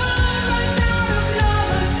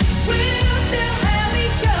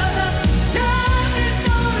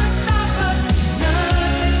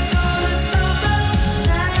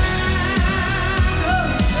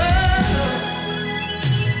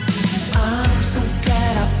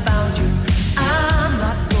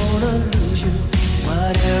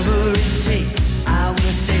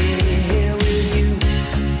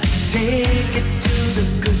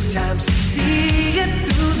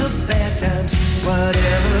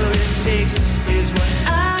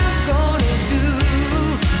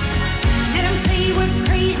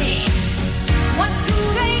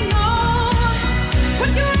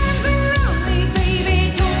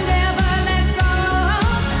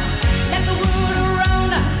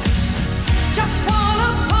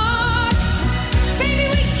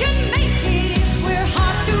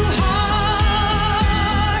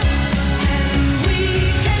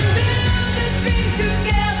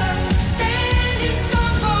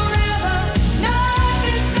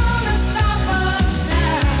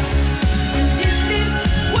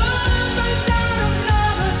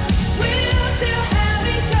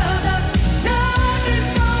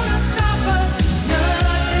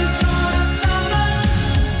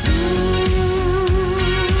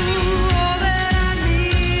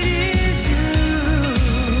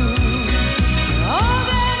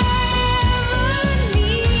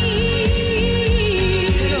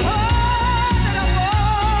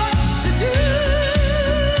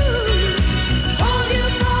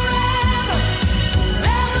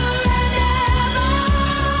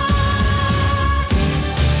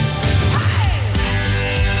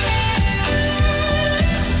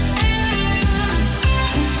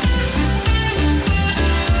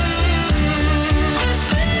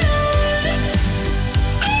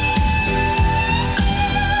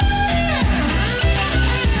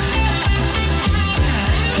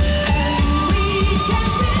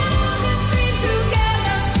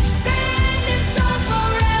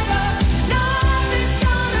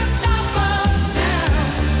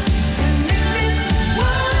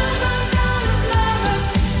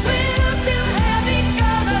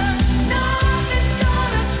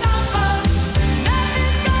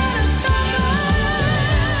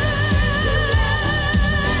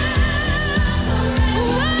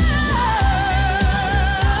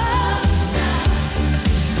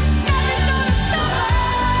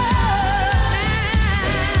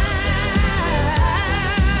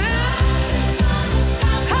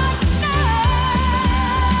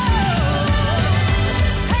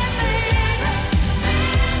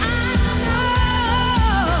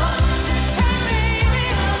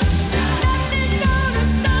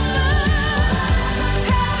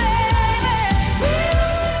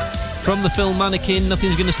From the film Mannequin,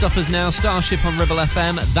 Nothing's Gonna Stop Us Now, Starship on Ribble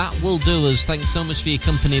FM. That will do us. Thanks so much for your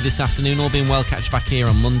company this afternoon. All being well, catch you back here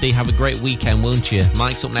on Monday. Have a great weekend, won't you?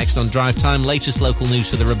 Mike's up next on Drive Time. Latest local news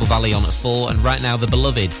for the Ribble Valley on at 4. And right now, the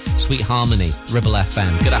beloved Sweet Harmony, Ribble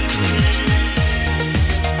FM. Good afternoon.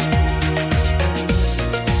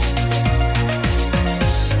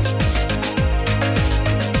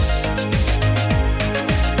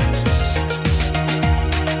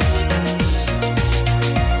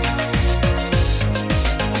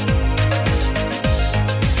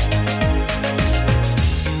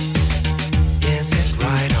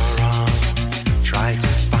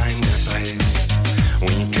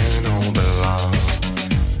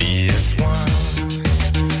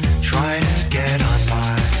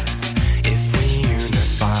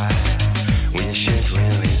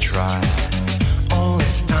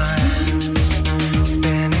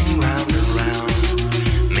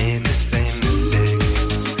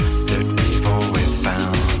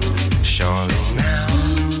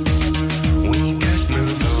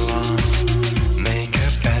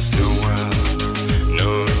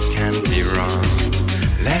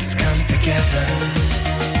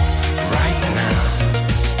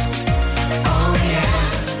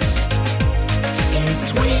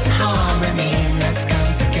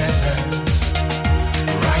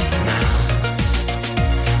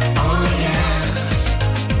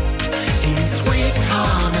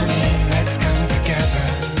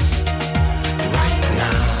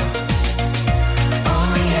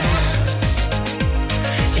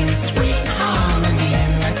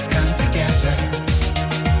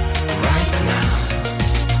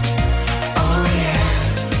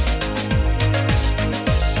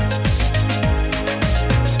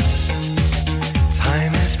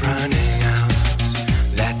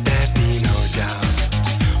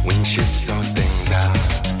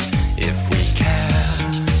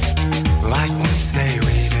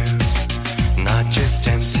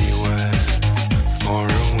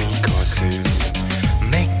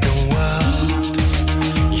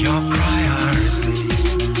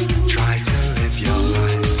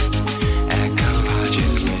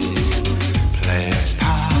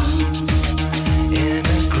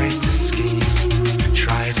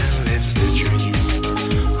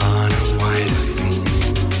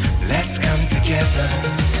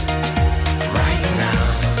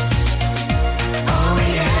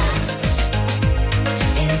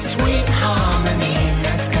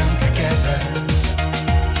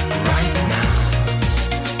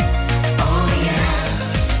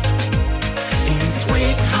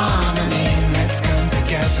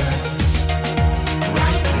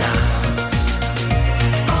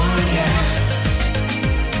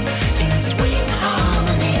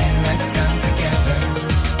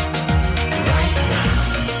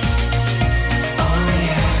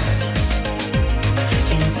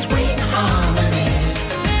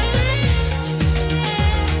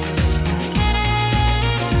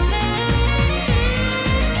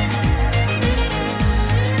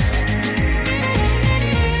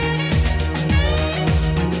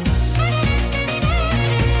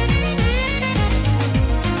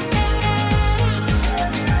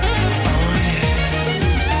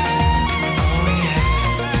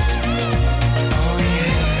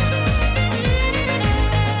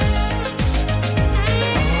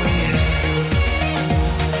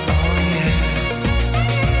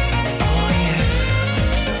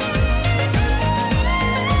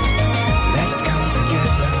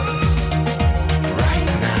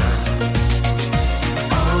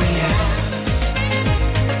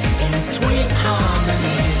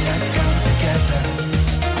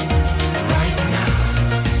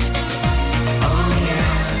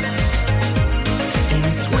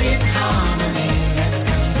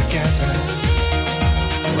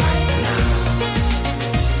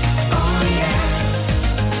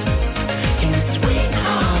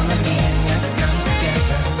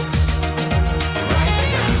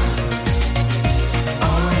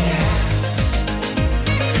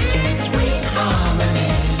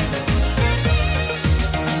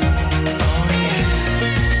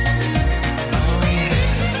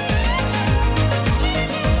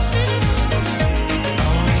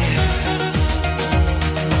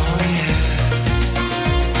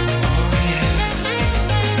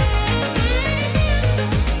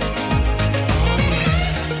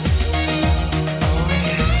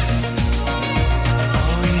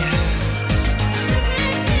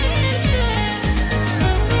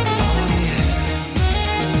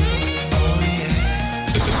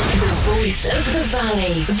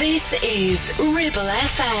 Valley. This is Ribble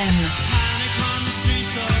FM. Panic on the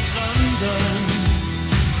streets of London.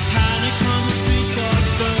 Panic on the streets of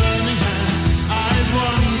Birmingham.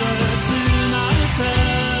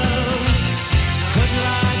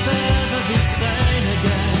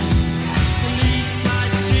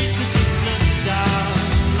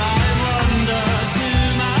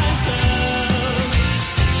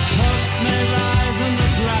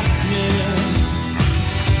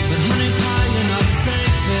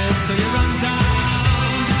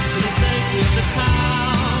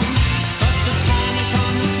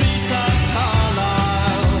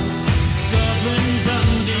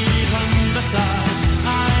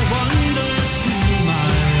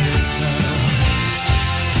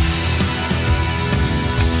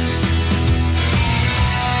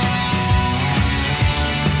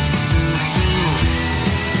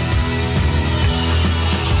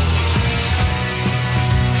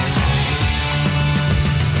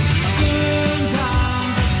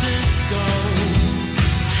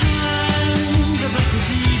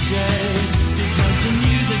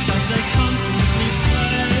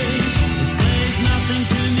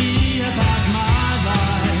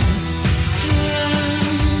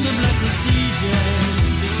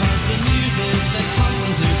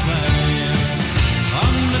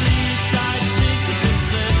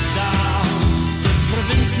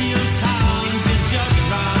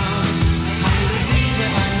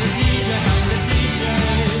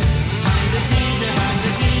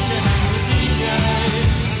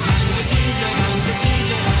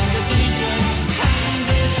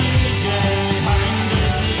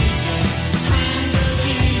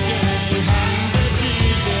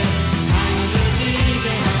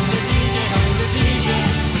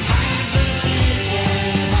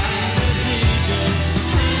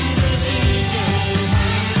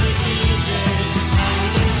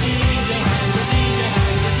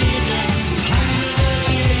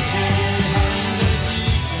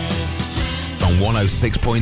 106.9